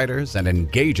brilliant writers and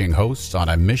engaging hosts on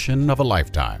a mission of a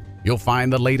lifetime. You'll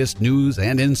find the latest news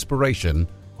and inspiration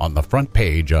on the front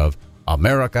page of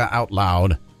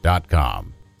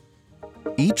AmericaOutloud.com.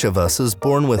 Each of us is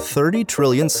born with 30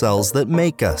 trillion cells that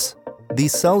make us.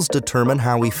 These cells determine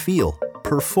how we feel,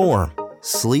 perform,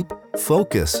 sleep,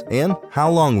 focus, and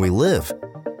how long we live.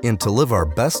 And to live our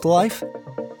best life,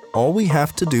 all we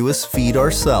have to do is feed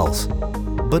our cells.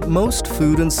 But most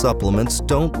food and supplements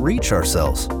don't reach our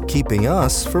cells, keeping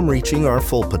us from reaching our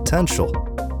full potential.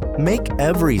 Make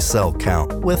every cell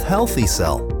count with Healthy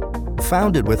Cell.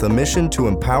 Founded with a mission to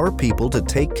empower people to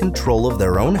take control of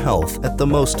their own health at the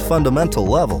most fundamental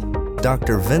level,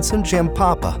 Dr. Vincent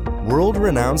Giampapa,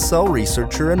 world-renowned cell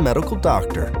researcher and medical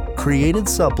doctor, created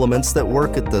supplements that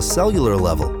work at the cellular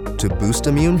level to boost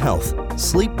immune health,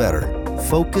 sleep better,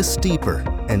 focus deeper,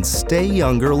 and stay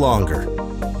younger longer.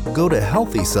 Go to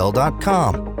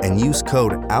healthycell.com and use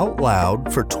code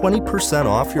OUTLOUD for 20%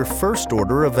 off your first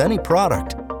order of any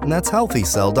product. And that's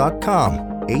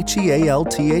healthycell.com,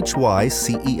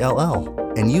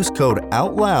 HEALTHYCELL, and use code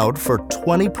OUTLOUD for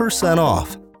 20%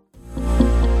 off.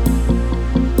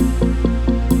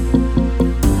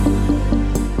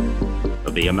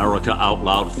 The America Out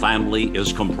Loud family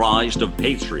is comprised of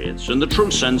patriots in the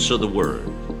true sense of the word.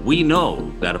 We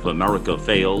know that if America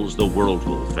fails, the world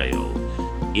will fail.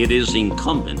 It is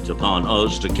incumbent upon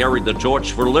us to carry the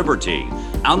torch for liberty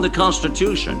and the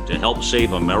Constitution to help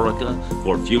save America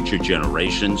for future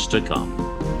generations to come.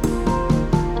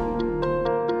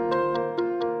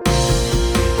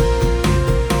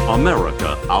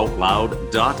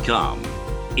 AmericaOutloud.com.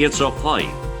 It's a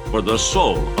fight for the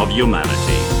soul of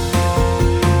humanity.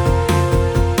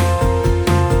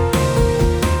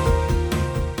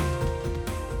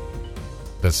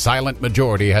 The silent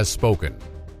majority has spoken.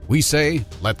 We say,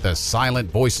 let the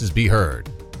silent voices be heard.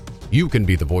 You can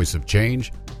be the voice of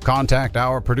change. Contact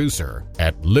our producer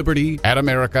at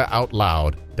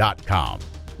liberty@americaoutloud.com.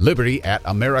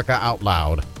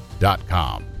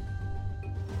 liberty@americaoutloud.com.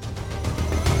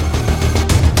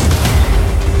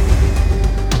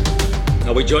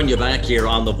 We join you back here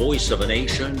on The Voice of a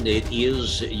Nation. It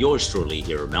is yours truly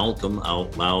here, Malcolm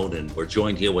Out Loud, and we're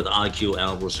joined here with IQ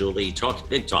Al-Rassouli.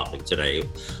 Big topic today,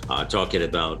 talking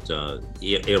about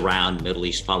Iran, Middle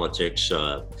East politics,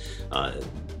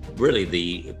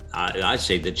 really I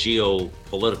say the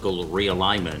geopolitical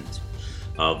realignment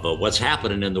of what's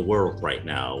happening in the world right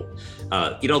now.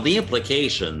 The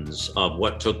implications of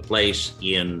what took place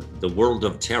in the world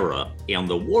of terror and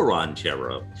the war on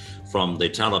terror from the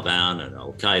Taliban and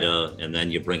Al-Qaeda, and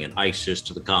then you bring in ISIS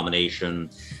to the combination.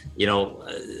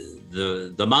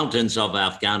 The mountains of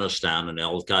Afghanistan and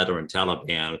Al-Qaeda and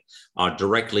Taliban are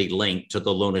directly linked to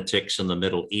the lunatics in the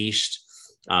Middle East.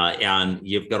 And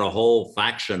you've got a whole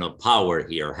faction of power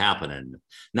here happening.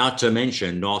 Not to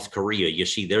mention North Korea. You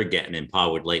see they're getting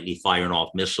empowered lately, firing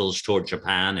off missiles toward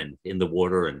Japan and in the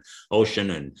water and ocean,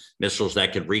 and missiles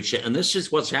that could reach it. And this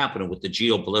is what's happening with the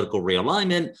geopolitical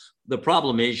realignment. The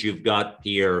problem is you've got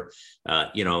here,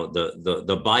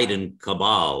 the Biden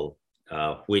cabal,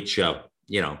 which,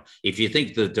 if you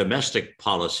think the domestic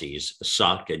policies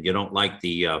suck and you don't like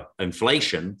the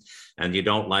inflation and you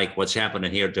don't like what's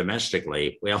happening here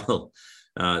domestically, well,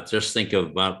 just think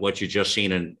about what you just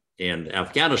seen in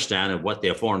Afghanistan and what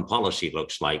their foreign policy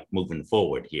looks like moving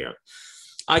forward here.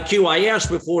 IQ, I asked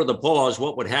before the pause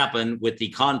what would happen with the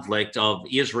conflict of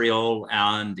Israel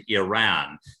and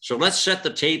Iran. So let's set the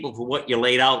table for what you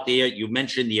laid out there. You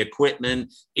mentioned the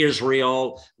equipment,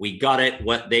 Israel, we got it,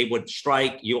 what they would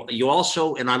strike. You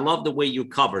also, and I love the way you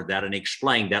covered that and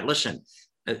explained that, listen,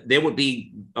 there would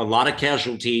be a lot of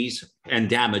casualties and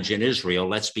damage in Israel,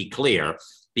 let's be clear,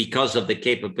 because of the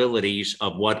capabilities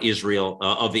of what Israel,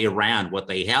 of Iran, what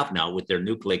they have now with their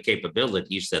nuclear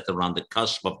capabilities that they're on the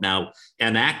cusp of now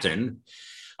enacting.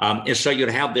 And so you'd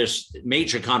have this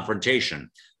major confrontation.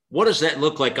 What does that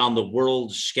look like on the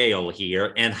world scale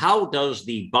here? And how does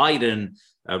the Biden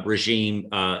regime,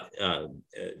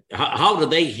 how do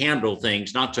they handle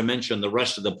things, not to mention the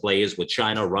rest of the players with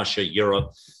China, Russia,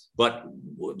 Europe? But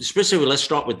specifically, let's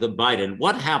start with the Biden.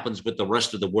 What happens with the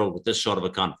rest of the world with this sort of a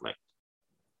conflict?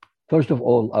 First of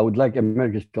all, I would like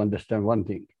Americans to understand one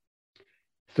thing.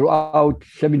 Throughout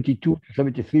 72 to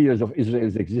 73 years of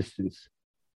Israel's existence,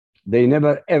 they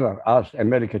never, ever asked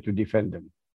America to defend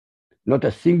them. Not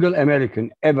a single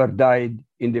American ever died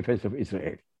in defense of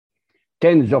Israel.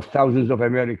 Tens of thousands of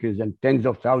Americans and tens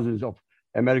of thousands of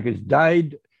Americans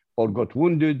died or got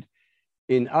wounded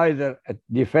in either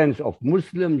defense of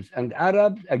Muslims and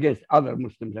Arabs against other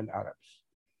Muslims and Arabs.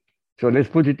 So let's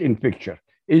put it in picture.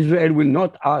 Israel will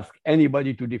not ask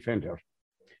anybody to defend her,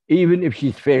 even if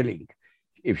she's failing.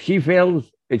 If she fails,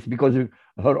 it's because of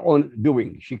her own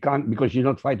doing. She can't, because she's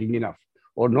not fighting enough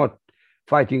or not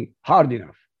fighting hard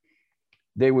enough.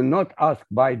 They will not ask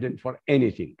Biden for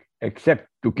anything except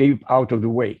to keep out of the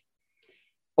way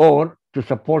or to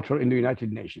support her in the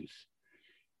United Nations.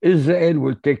 Israel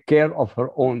will take care of her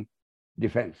own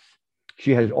defense.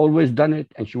 She has always done it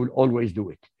and she will always do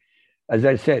it. As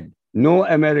I said, no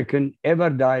American ever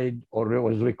died or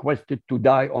was requested to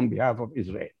die on behalf of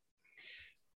Israel.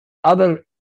 Other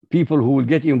people who will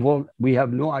get involved, we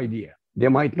have no idea. They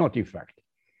might not, in fact.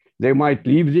 They might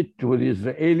leave it to the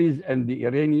Israelis and the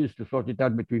Iranians to sort it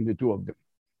out between the two of them.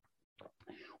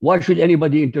 Why should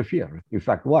anybody interfere? In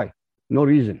fact, why? No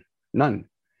reason, none.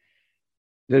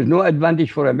 There's no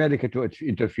advantage for America to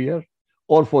interfere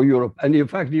or for Europe. And in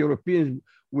fact, the Europeans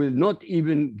will not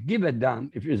even give a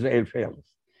damn if Israel fails.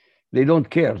 They don't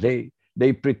care.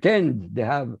 They pretend they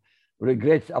have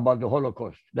regrets about the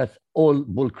Holocaust. That's all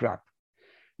bullcrap.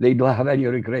 They don't have any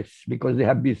regrets because they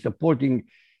have been supporting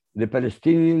the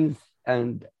Palestinians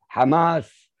and Hamas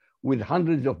with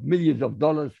hundreds of millions of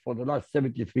dollars for the last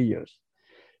 73 years.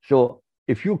 So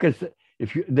if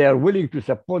they are willing to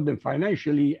support them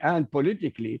financially and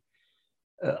politically,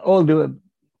 all the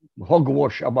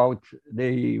hogwash about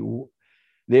they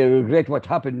regret what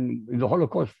happened in the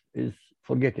Holocaust is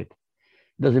forget it.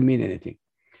 Doesn't mean anything.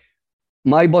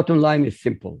 My bottom line is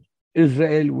simple.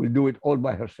 Israel will do it all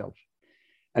by herself,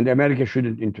 and America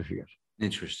shouldn't interfere.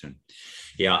 Interesting.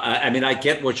 Yeah, I mean, I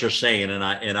get what you're saying, and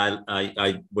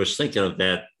I was thinking of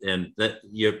that, and that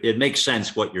it makes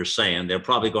sense what you're saying. They're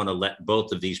probably going to let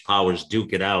both of these powers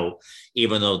duke it out,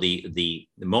 even though the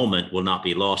moment will not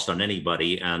be lost on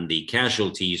anybody, and the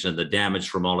casualties and the damage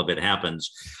from all of it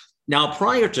happens. Now,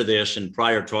 prior to this, and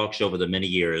prior talks over the many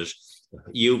years,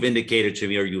 you've indicated to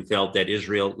me, or you felt that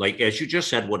Israel, like as you just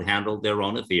said, would handle their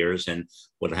own affairs and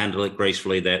would handle it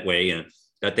gracefully that way, and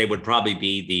that they would probably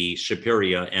be the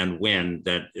superior and win,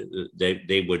 that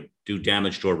they would do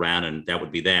damage to Iran, and that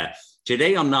would be that.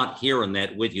 Today, I'm not hearing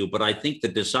that with you, but I think the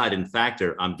deciding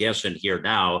factor, I'm guessing here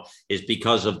now, is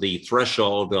because of the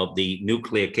threshold of the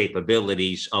nuclear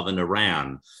capabilities of an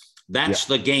Iran. That's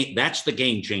the game. That's the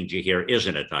game changer here,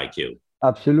 isn't it, IQ?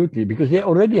 Absolutely, because they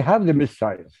already have the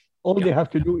missiles. All they have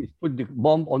to do is put the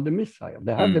bomb on the missile.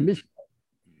 They have the missile.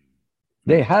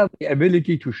 They have the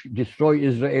ability to destroy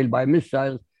Israel by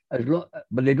missiles,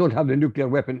 but they don't have the nuclear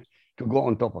weapon to go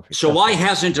on top of it. So why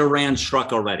hasn't Iran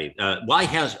struck already? Why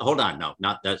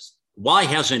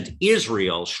hasn't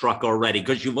Israel struck already?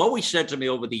 Because you've always said to me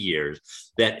over the years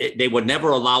that they would never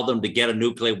allow them to get a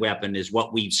nuclear weapon, is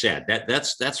what we've said.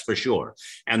 That's for sure.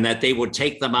 And that they would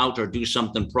take them out or do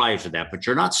something prior to that. But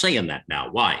you're not saying that now.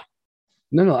 Why?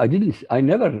 No, I didn't. I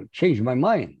never changed my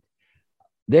mind.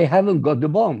 They haven't got the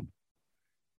bomb.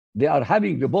 They are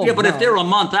having the bomb. Yeah, but now. If they're a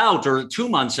month out or 2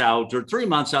 months out or 3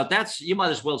 months out, you might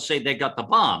as well say they got the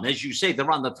bomb. As you say, they're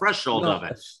on the threshold of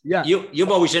it. Yeah.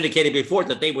 You've always indicated before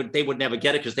that they would never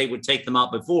get it because they would take them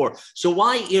out before. So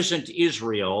why isn't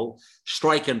Israel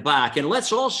striking back? And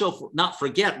let's also not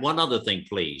forget one other thing,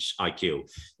 please, IQ.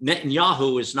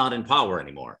 Netanyahu is not in power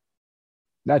anymore.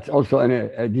 That's also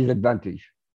a disadvantage.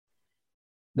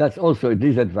 That's also a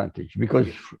disadvantage because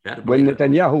when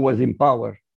Netanyahu was in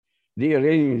power, the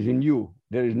Iranians knew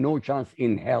there is no chance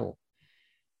in hell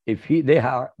if they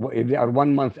are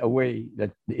 1 month away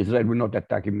that Israel will not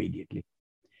attack immediately.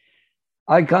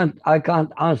 I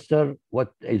can't answer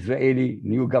what the Israeli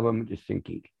new government is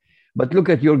thinking, but look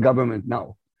at your government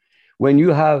now. When you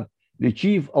have the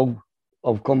chief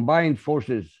of combined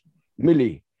forces,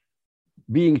 Milley,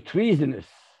 being treasonous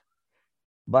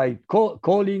by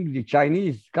calling the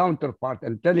Chinese counterpart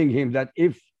and telling him that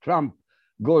if Trump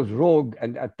goes rogue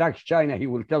and attacks China, he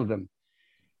will tell them.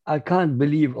 I can't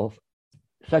believe of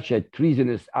such a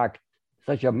treasonous act,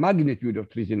 such a magnitude of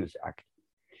treasonous act.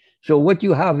 So what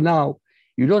you have now,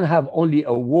 you don't have only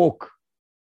a woke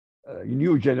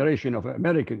new generation of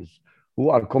Americans who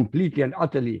are completely and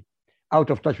utterly out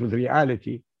of touch with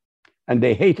reality, and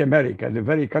they hate America, the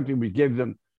very country which gave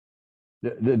them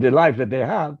the life that they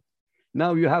have.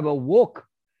 Now you have a woke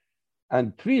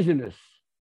and treasonous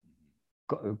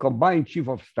combined chief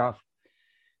of staff.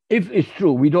 If it's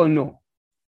true, we don't know.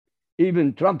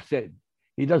 Even Trump said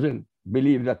he doesn't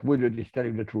believe that Woodward is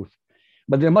telling the truth.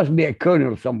 But there must be a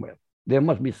kernel somewhere. There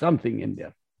must be something in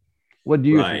there. What do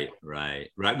you think? Right.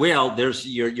 Well, there's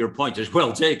your point is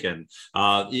well taken.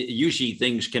 Usually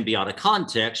things can be out of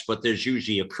context, but there's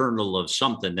usually a kernel of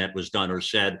something that was done or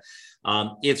said.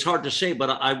 It's hard to say, but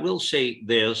I will say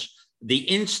this. The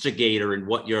instigator in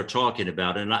what you're talking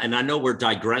about, and I know we're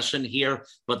digressing here,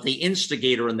 but the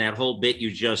instigator in that whole bit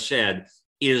you just said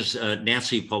is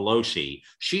Nancy Pelosi.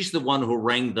 She's the one who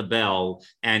rang the bell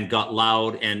and got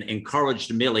loud and encouraged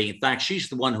Milley. In fact, she's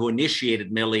the one who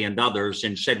initiated Milley and others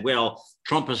and said, well,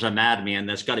 Trump is a madman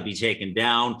that's got to be taken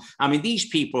down. I mean, these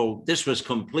people, this was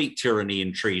complete tyranny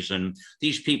and treason.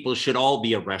 These people should all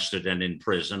be arrested and in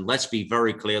prison. Let's be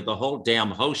very clear, the whole damn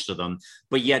host of them.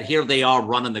 But yet here they are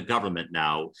running the government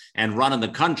now and running the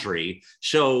country.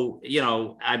 So,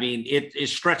 I mean, it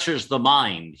stretches the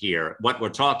mind here, what we're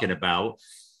talking about.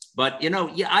 But,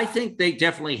 I think they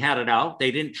definitely had it out. They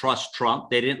didn't trust Trump.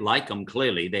 They didn't like him,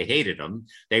 clearly. They hated him.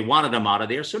 They wanted him out of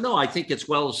there. So, no, I think it's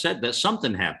well said that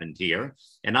something happened here.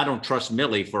 And I don't trust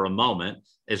Milley for a moment,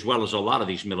 as well as a lot of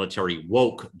these military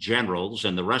woke generals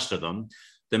and the rest of them.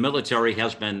 The military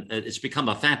it's become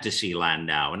a fantasy land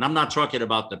now. And I'm not talking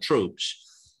about the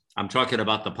troops. I'm talking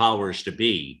about the powers to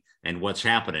be and what's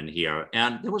happening here.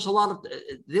 And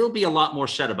there'll be a lot more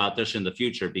said about this in the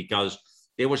future because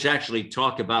there was actually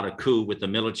talk about a coup with the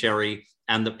military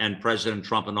and President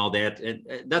Trump and all that. And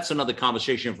that's another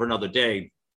conversation for another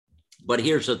day. But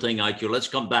here's the thing, IQ. Let's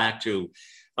come back to,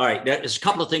 all right, there's a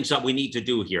couple of things that we need to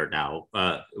do here now,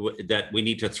 that we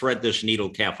need to thread this needle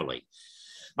carefully.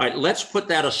 All right, let's put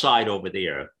that aside over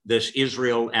there, this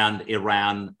Israel and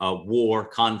Iran war,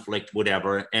 conflict,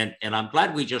 whatever. And I'm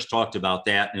glad we just talked about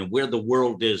that and where the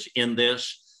world is in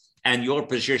this. And your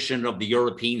position of the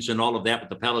Europeans and all of that with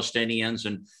the Palestinians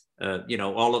and,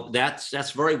 all of that,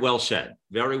 that's very well said.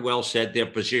 Very well said, their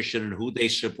position and who they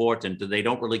support and they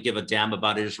don't really give a damn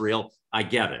about Israel. I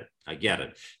get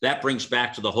it. That brings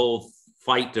back to the whole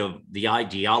fight of the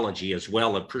ideology as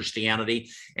well of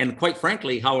Christianity. And quite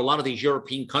frankly, how a lot of these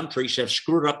European countries have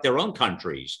screwed up their own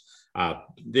countries.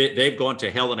 They've gone to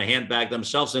hell in a handbag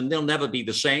themselves, and they'll never be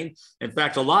the same. In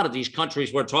fact, a lot of these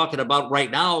countries we're talking about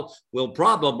right now will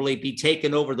probably be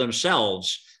taken over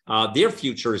themselves. Their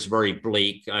future is very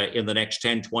bleak in the next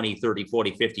 10, 20, 30,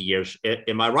 40, 50 years.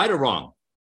 Am I right or wrong?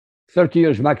 30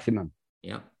 years maximum.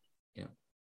 Yeah.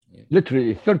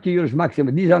 Literally 30 years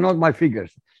maximum. These are not my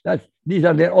figures. That's These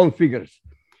are their own figures,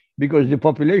 because the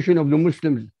population of the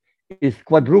Muslims is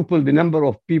quadruple the number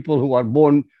of people who are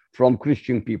born from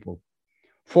Christian people,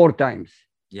 4 times.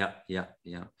 Yeah, yeah,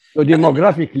 yeah. So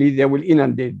demographically, they will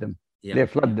inundate them. Yeah. They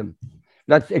flood them.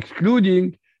 That's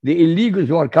excluding the illegals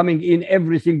who are coming in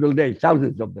every single day,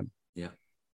 thousands of them. Yeah,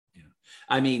 yeah.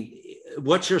 I mean,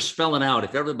 what you're spelling out,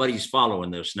 if everybody's following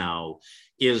this now,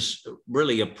 is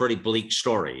really a pretty bleak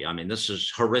story. I mean, this is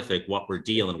horrific what we're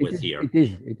dealing with here.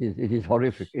 It is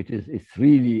horrific. It's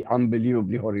really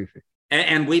unbelievably horrific.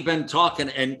 And we've been talking,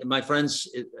 and my friends,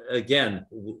 again,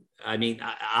 I mean,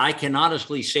 I can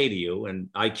honestly say to you, and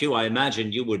IQ, I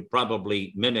imagine you would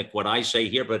probably mimic what I say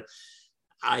here, but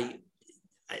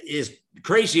as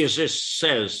crazy as this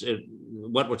says,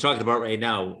 what we're talking about right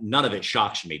now, none of it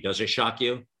shocks me. Does it shock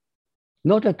you?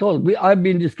 Not at all. I've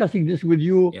been discussing this with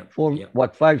you for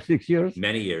what, 5, 6 years?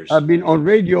 Many years. I've been on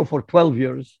radio for 12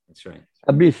 years. That's right.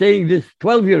 I've been saying this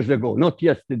 12 years ago, not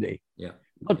yesterday. Yeah.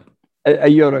 Not a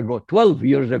year ago. 12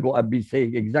 years ago, I've been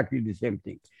saying exactly the same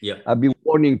thing. Yeah. I've been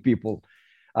warning people.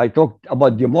 I talked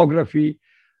about demography.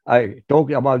 I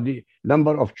talked about the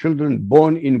number of children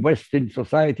born in Western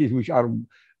societies, which are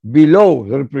below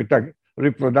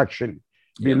reproduction,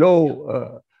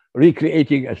 below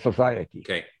recreating a society.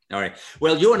 Okay. All right.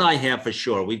 Well, you and I have for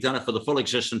sure. We've done it for the full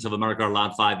existence of America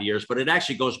around 5 years, but it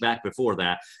actually goes back before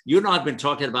that. You and I have been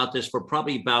talking about this for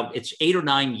probably about, it's 8 or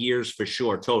 9 years for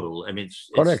sure total. I mean, it's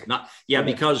not, Correct.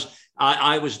 Because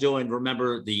I was doing,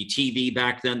 remember the TV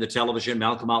back then, the television,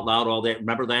 Malcolm Out Loud, all that.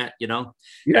 Remember that, you know?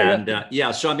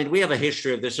 So, I mean, we have a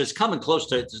history of this. It's coming close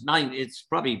to it's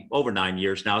probably over 9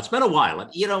 years now. It's been a while.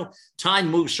 You know,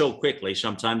 time moves so quickly.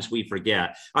 Sometimes we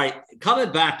forget. All right.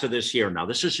 Coming back to this here now,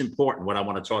 this is important, what I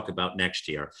want to talk about next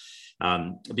here.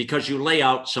 Because you lay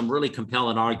out some really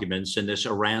compelling arguments in this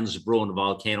Iran's Brewing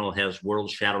volcano has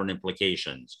world-shattering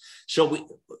implications. So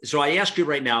I ask you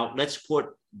right now, let's put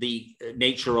the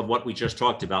nature of what we just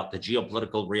talked about, the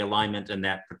geopolitical realignment and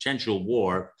that potential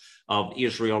war of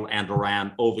Israel and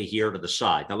Iran over here to the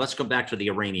side. Now let's go back to the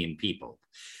Iranian people.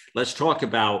 Let's talk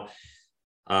about,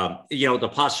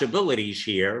 the possibilities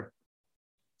here.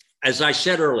 As I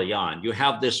said early on, you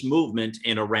have this movement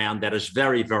in Iran that is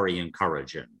very, very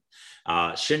encouraging.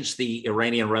 Since the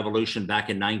Iranian Revolution back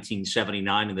in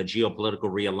 1979 and the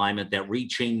geopolitical realignment that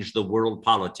rechanged the world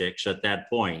politics at that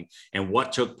point and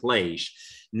what took place,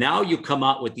 now you come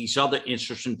out with these other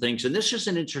interesting things. And this is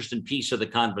an interesting piece of the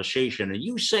conversation. And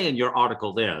you say in your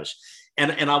article this,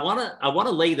 and I want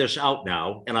to lay this out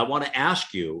now, and I want to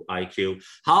ask you, IQ,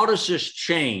 how does this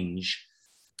change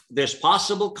this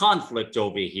possible conflict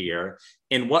over here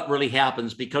and what really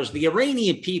happens? Because the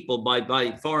Iranian people,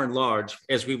 by far and large,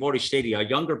 as we've already stated, are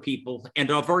younger people and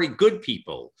are very good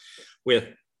people with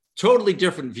totally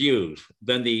different views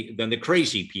than the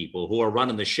crazy people who are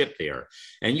running the ship there.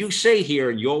 And you say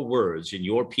here in your words, in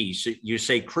your piece, you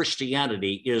say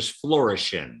Christianity is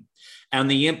flourishing and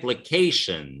the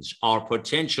implications are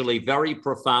potentially very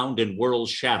profound and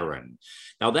world-shattering.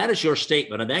 Now, that is your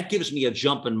statement, and that gives me a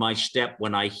jump in my step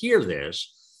when I hear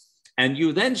this. And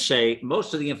you then say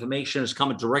most of the information is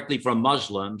coming directly from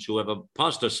Muslims who have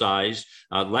apostatized.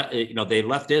 They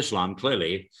left Islam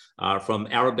clearly from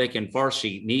Arabic and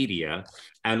Farsi media,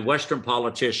 and Western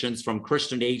politicians from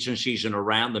Christian agencies in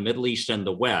Iran, the Middle East, and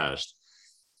the West.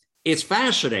 It's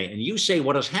fascinating. You say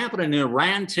what is happening in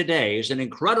Iran today is an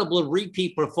incredible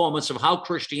repeat performance of how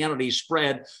Christianity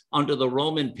spread under the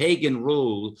Roman Pagan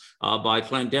rule by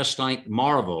clandestine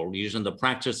marvel, using the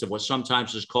practice of what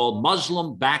sometimes is called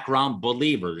Muslim background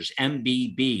believers,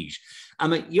 MBBs. I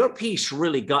mean, your piece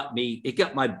really got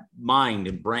my mind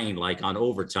and brain like on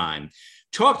overtime.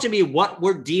 Talk to me what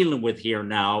we're dealing with here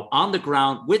now on the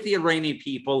ground with the Iranian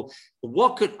people.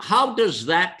 How does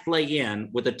that play in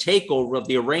with a takeover of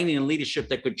the Iranian leadership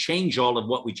that could change all of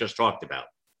what we just talked about?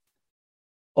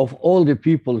 Of all the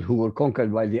people who were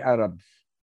conquered by the Arabs,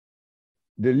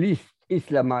 the least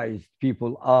Islamized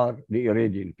people are the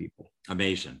Iranian people.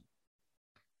 Amazing.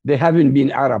 They haven't been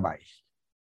Arabized.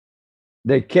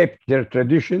 They kept their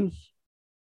traditions,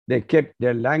 they kept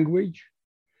their language,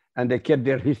 and they kept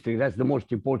their history. That's the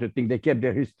most important thing. They kept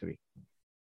their history.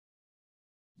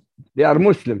 They are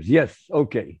Muslims, yes,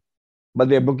 okay. But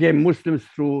they became Muslims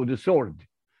through the sword,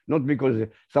 not because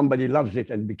somebody loves it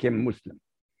and became Muslim.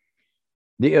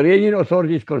 The Iranian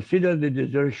authorities consider the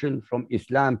desertion from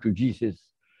Islam to Jesus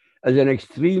as an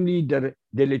extremely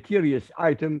deleterious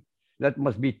item that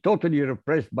must be totally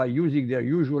repressed by using their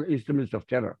usual instruments of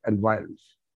terror and violence.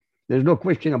 There's no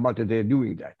question about it, they're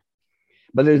doing that.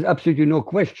 But there's absolutely no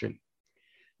question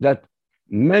that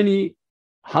many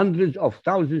hundreds of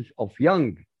thousands of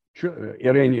young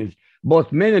Iranians,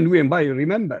 both men and women,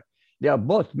 remember, They are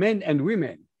both men and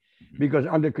women, because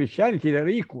under Christianity, they're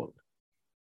equal.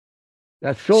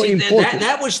 That's so important.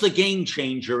 That was the game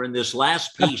changer in this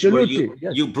last piece. Absolutely, where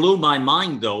yes. you blew my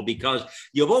mind, though, because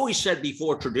you've always said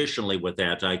before, traditionally with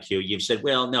that IQ, you've said,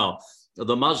 well, no,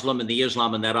 the Muslim and the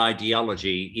Islam and that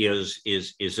ideology is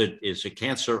a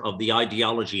cancer of the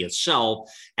ideology itself.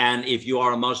 And if you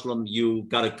are a Muslim, you've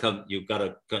got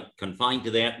to confine to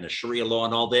that and the Sharia law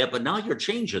and all that. But now you're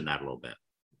changing that a little bit.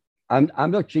 I'm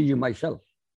not changing myself.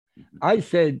 I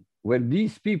said when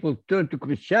these people turn to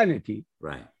Christianity,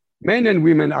 right, men and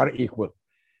women are equal.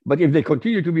 But if they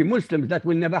continue to be Muslims, that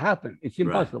will never happen. It's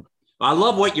impossible. Right. I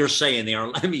love what you're saying there.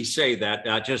 Let me say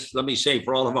that. Just let me say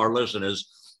for all of our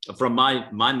listeners, from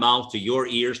my mouth to your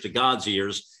ears to God's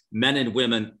ears, men and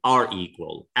women are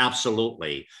equal.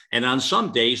 Absolutely. And on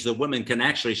some days, the women can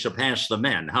actually surpass the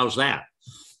men. How's that?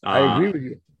 I agree with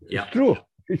you. Yeah. It's true.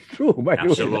 It's true. By the way.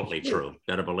 Absolutely true.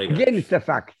 Better believe it. Again, it's a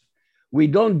fact. We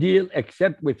don't deal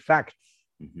except with facts.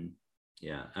 Mm-hmm.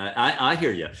 Yeah, I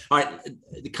hear you. All right,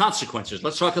 the consequences.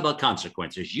 Let's talk about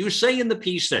consequences. You say in the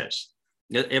piece this,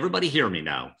 everybody hear me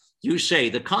now. You say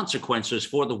the consequences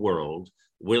for the world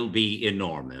will be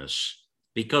enormous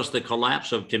because the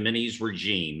collapse of Khomeini's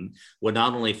regime would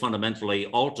not only fundamentally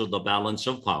alter the balance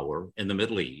of power in the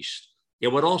Middle East, it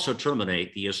would also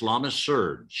terminate the Islamist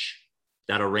surge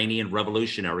that Iranian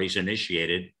revolutionaries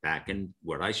initiated back in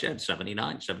what I said,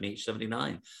 78,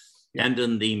 79. And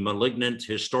in the malignant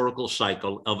historical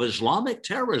cycle of Islamic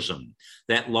terrorism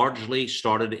that largely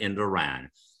started in Iran.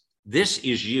 This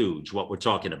is huge, what we're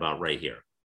talking about right here.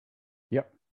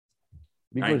 Yep.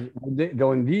 Because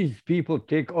when these people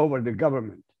take over the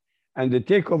government, and the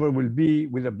takeover will be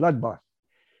with a bloodbath,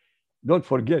 don't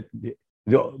forget, the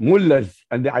mullahs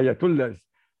and the ayatollahs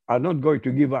are not going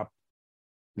to give up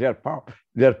their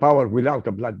power without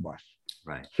a bloodbath.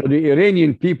 Right. So the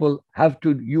Iranian people have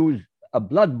to use a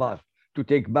bloodbath to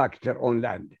take back their own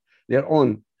land, their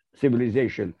own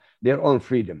civilization, their own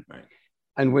freedom. Right.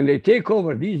 And when they take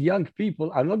over, these young people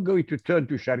are not going to turn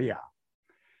to Sharia.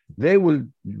 They will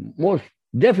most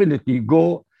definitely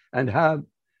go and have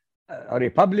a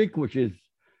republic,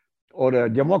 or a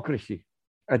democracy,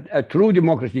 a true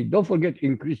democracy. Don't forget,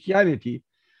 in Christianity,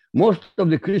 most of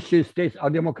the Christian states are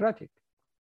democratic.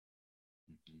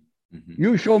 Mm-hmm.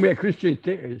 You show me a Christian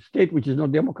state which is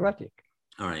not democratic.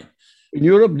 All right. In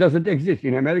Europe, doesn't exist.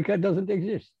 In America, it doesn't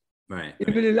exist. Right.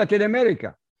 Even in Latin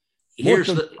America. Here's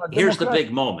the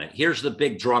big moment. Here's the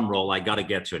big drum roll I got to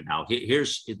get to now.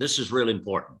 This is really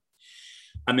important.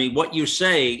 I mean, what you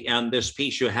say and this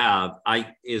piece you have,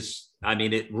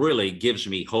 it really gives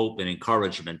me hope and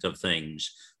encouragement of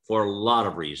things for a lot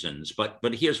of reasons. But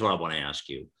here's what I want to ask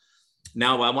you.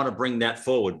 Now, I want to bring that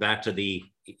forward back to the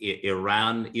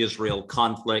Iran-Israel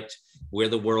conflict, where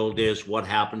the world is, what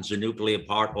happens, the nuclear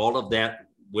part, all of that,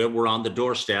 where we're on the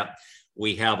doorstep.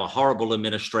 We have a horrible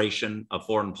administration of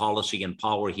foreign policy and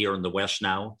power here in the West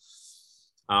now.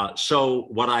 So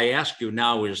what I ask you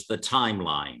now is the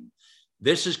timeline.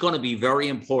 This is going to be very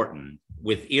important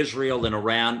with Israel and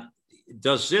Iran.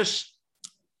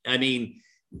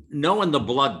 Knowing the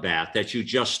bloodbath that you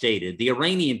just stated, the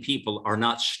Iranian people are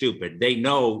not stupid. They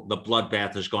know the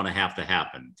bloodbath is going to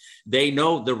happen. They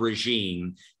know the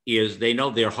regime they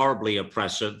know they're horribly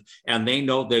oppressive, and they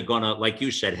know they're going to, like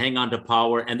you said, hang on to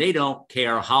power, and they don't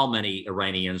care how many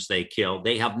Iranians they kill.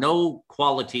 They have no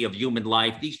quality of human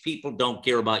life. These people don't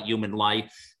care about human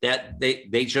life. That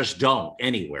they just don't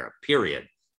anywhere, period.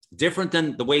 Different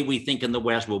than the way we think in the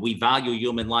West, where we value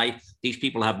human life. These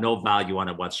people have no value on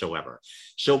it whatsoever.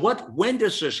 So when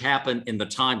does this happen in the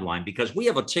timeline? Because we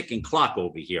have a ticking clock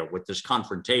over here with this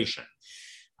confrontation.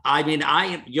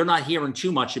 You're not hearing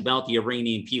too much about the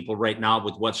Iranian people right now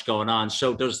with what's going on.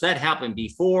 So does that happen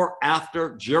before,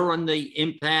 after, during the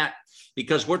impact?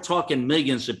 Because we're talking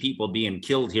millions of people being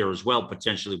killed here as well,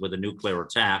 potentially with a nuclear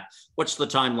attack. What's the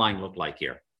timeline look like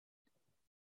here?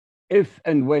 If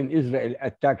and when Israel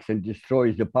attacks and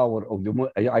destroys the power of the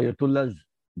Ayatollahs,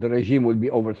 the regime will be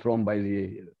overthrown by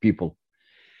the people,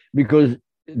 because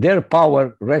their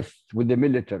power rests with the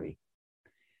military.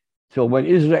 So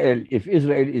if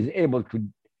Israel is able to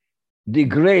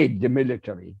degrade the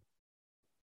military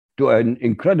to an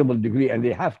incredible degree, and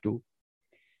they have to,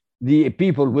 the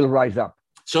people will rise up.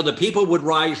 So the people would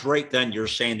rise right then, you're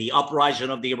saying, the uprising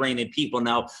of the Iranian people.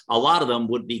 Now, a lot of them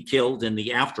would be killed in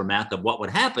the aftermath of what would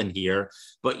happen here,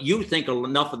 but you think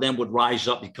enough of them would rise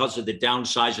up because of the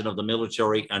downsizing of the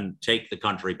military and take the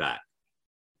country back?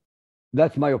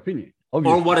 That's my opinion.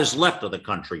 Obviously. Or what is left of the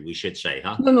country, we should say,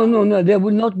 huh? No. There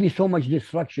will not be so much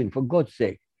destruction, for God's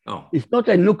sake. Oh. It's not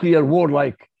a nuclear war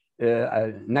like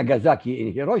Nagasaki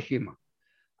in Hiroshima.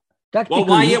 Tactical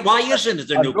Well, nukes why isn't it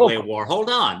the are nuclear broken. war? Hold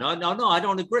on. No, I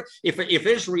don't agree. If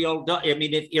Israel,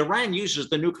 if Iran uses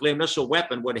the nuclear missile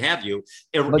weapon, what have you,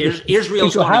 But it's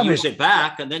Israel's going to going to have use it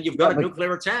back, and then you've got a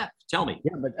nuclear attack. Tell me.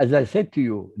 Yeah, but as I said to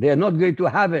you, they are not going to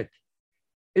have it.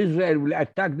 Israel will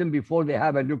attack them before they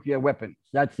have a nuclear weapon.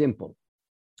 It's that simple.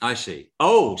 I see.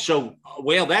 Oh, so,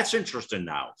 well, that's interesting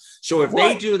now. So if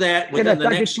they do that They can within the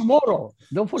attack next, it tomorrow.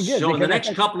 Don't forget. so they in the can next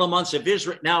attack- couple of months, if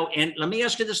Israel now, and let me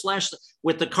ask you this last,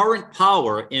 with the current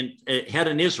power in head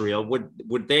in Israel,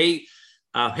 would they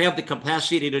have the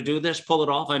capacity to do this, pull it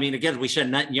off? I mean, again, we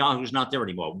said Netanyahu's not there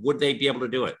anymore. Would they be able to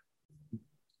do it?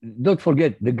 Don't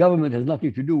forget, the government has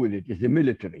nothing to do with it. It's the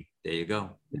military. There you go.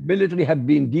 The military have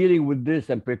been dealing with this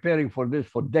and preparing for this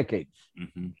for decades.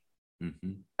 Mm-hmm.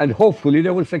 Mm-hmm. And hopefully they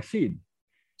will succeed.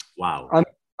 Wow.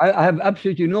 I have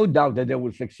absolutely no doubt that they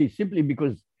will succeed, simply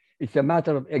because it's a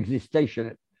matter of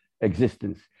existence.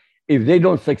 If they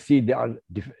don't succeed,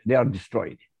 they are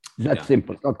destroyed. It's that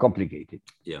simple. It's not complicated.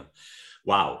 Yeah.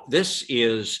 Wow. This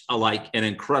is like an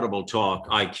incredible talk,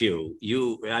 IQ.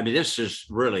 This is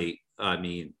really,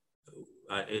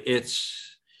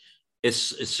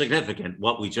 it's significant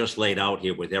what we just laid out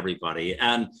here with everybody.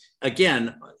 And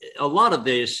again, a lot of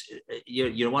this,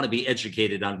 you want to be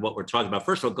educated on what we're talking about.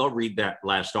 First of all, go read that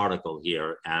last article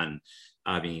here. And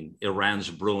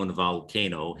Iran's Brewing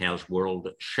Volcano has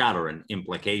world-shattering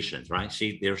implications, right?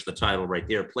 See, there's the title right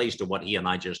there, plays to what he and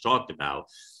I just talked about.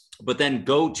 But then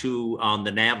go to on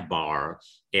the nav bar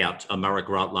at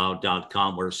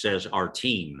AmericaOutloud.com where it says our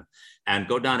team, and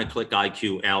go down and click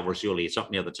IQ Al Rassooli. It's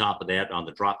up near the top of that on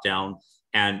the drop down.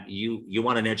 And you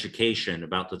want an education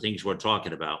about the things we're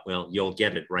talking about. Well, you'll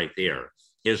get it right there.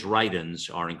 His write-ins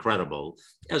are incredible,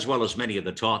 as well as many of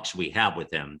the talks we have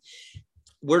with him.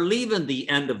 We're leaving the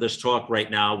end of this talk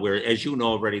right now where, as you know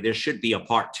already, there should be a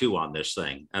part 2 on this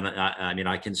thing. And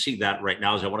I can see that right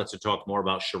now as I wanted to talk more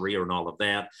about Sharia and all of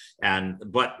that.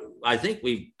 But I think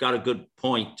we've got a good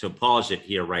point to pause it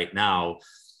here right now.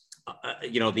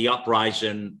 The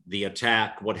uprising, the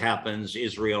attack, what happens,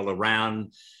 Israel, Iran,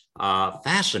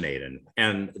 fascinating.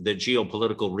 And the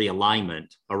geopolitical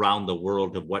realignment around the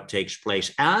world of what takes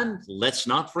place. And let's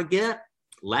not forget,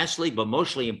 lastly, but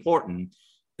mostly important,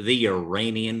 the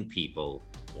Iranian people.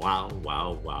 Wow,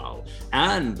 wow, wow.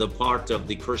 And the part of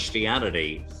the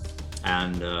Christianity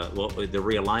and the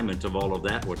realignment of all of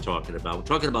that we're talking about. We're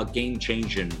talking about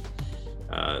game-changing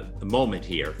moment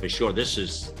here, for sure. This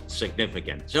is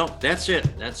significant. So that's it.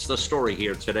 That's the story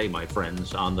here today, my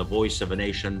friends, on The Voice of a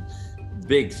Nation.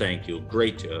 Big thank you.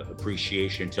 Great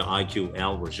appreciation to IQ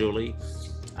Al Rassooli.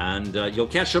 And you'll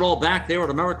catch it all back there at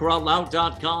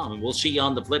AmericaOutloud.com. And we'll see you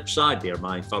on the flip side there,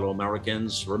 my fellow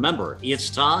Americans. Remember, it's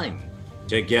time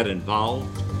to get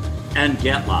involved and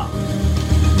get loud.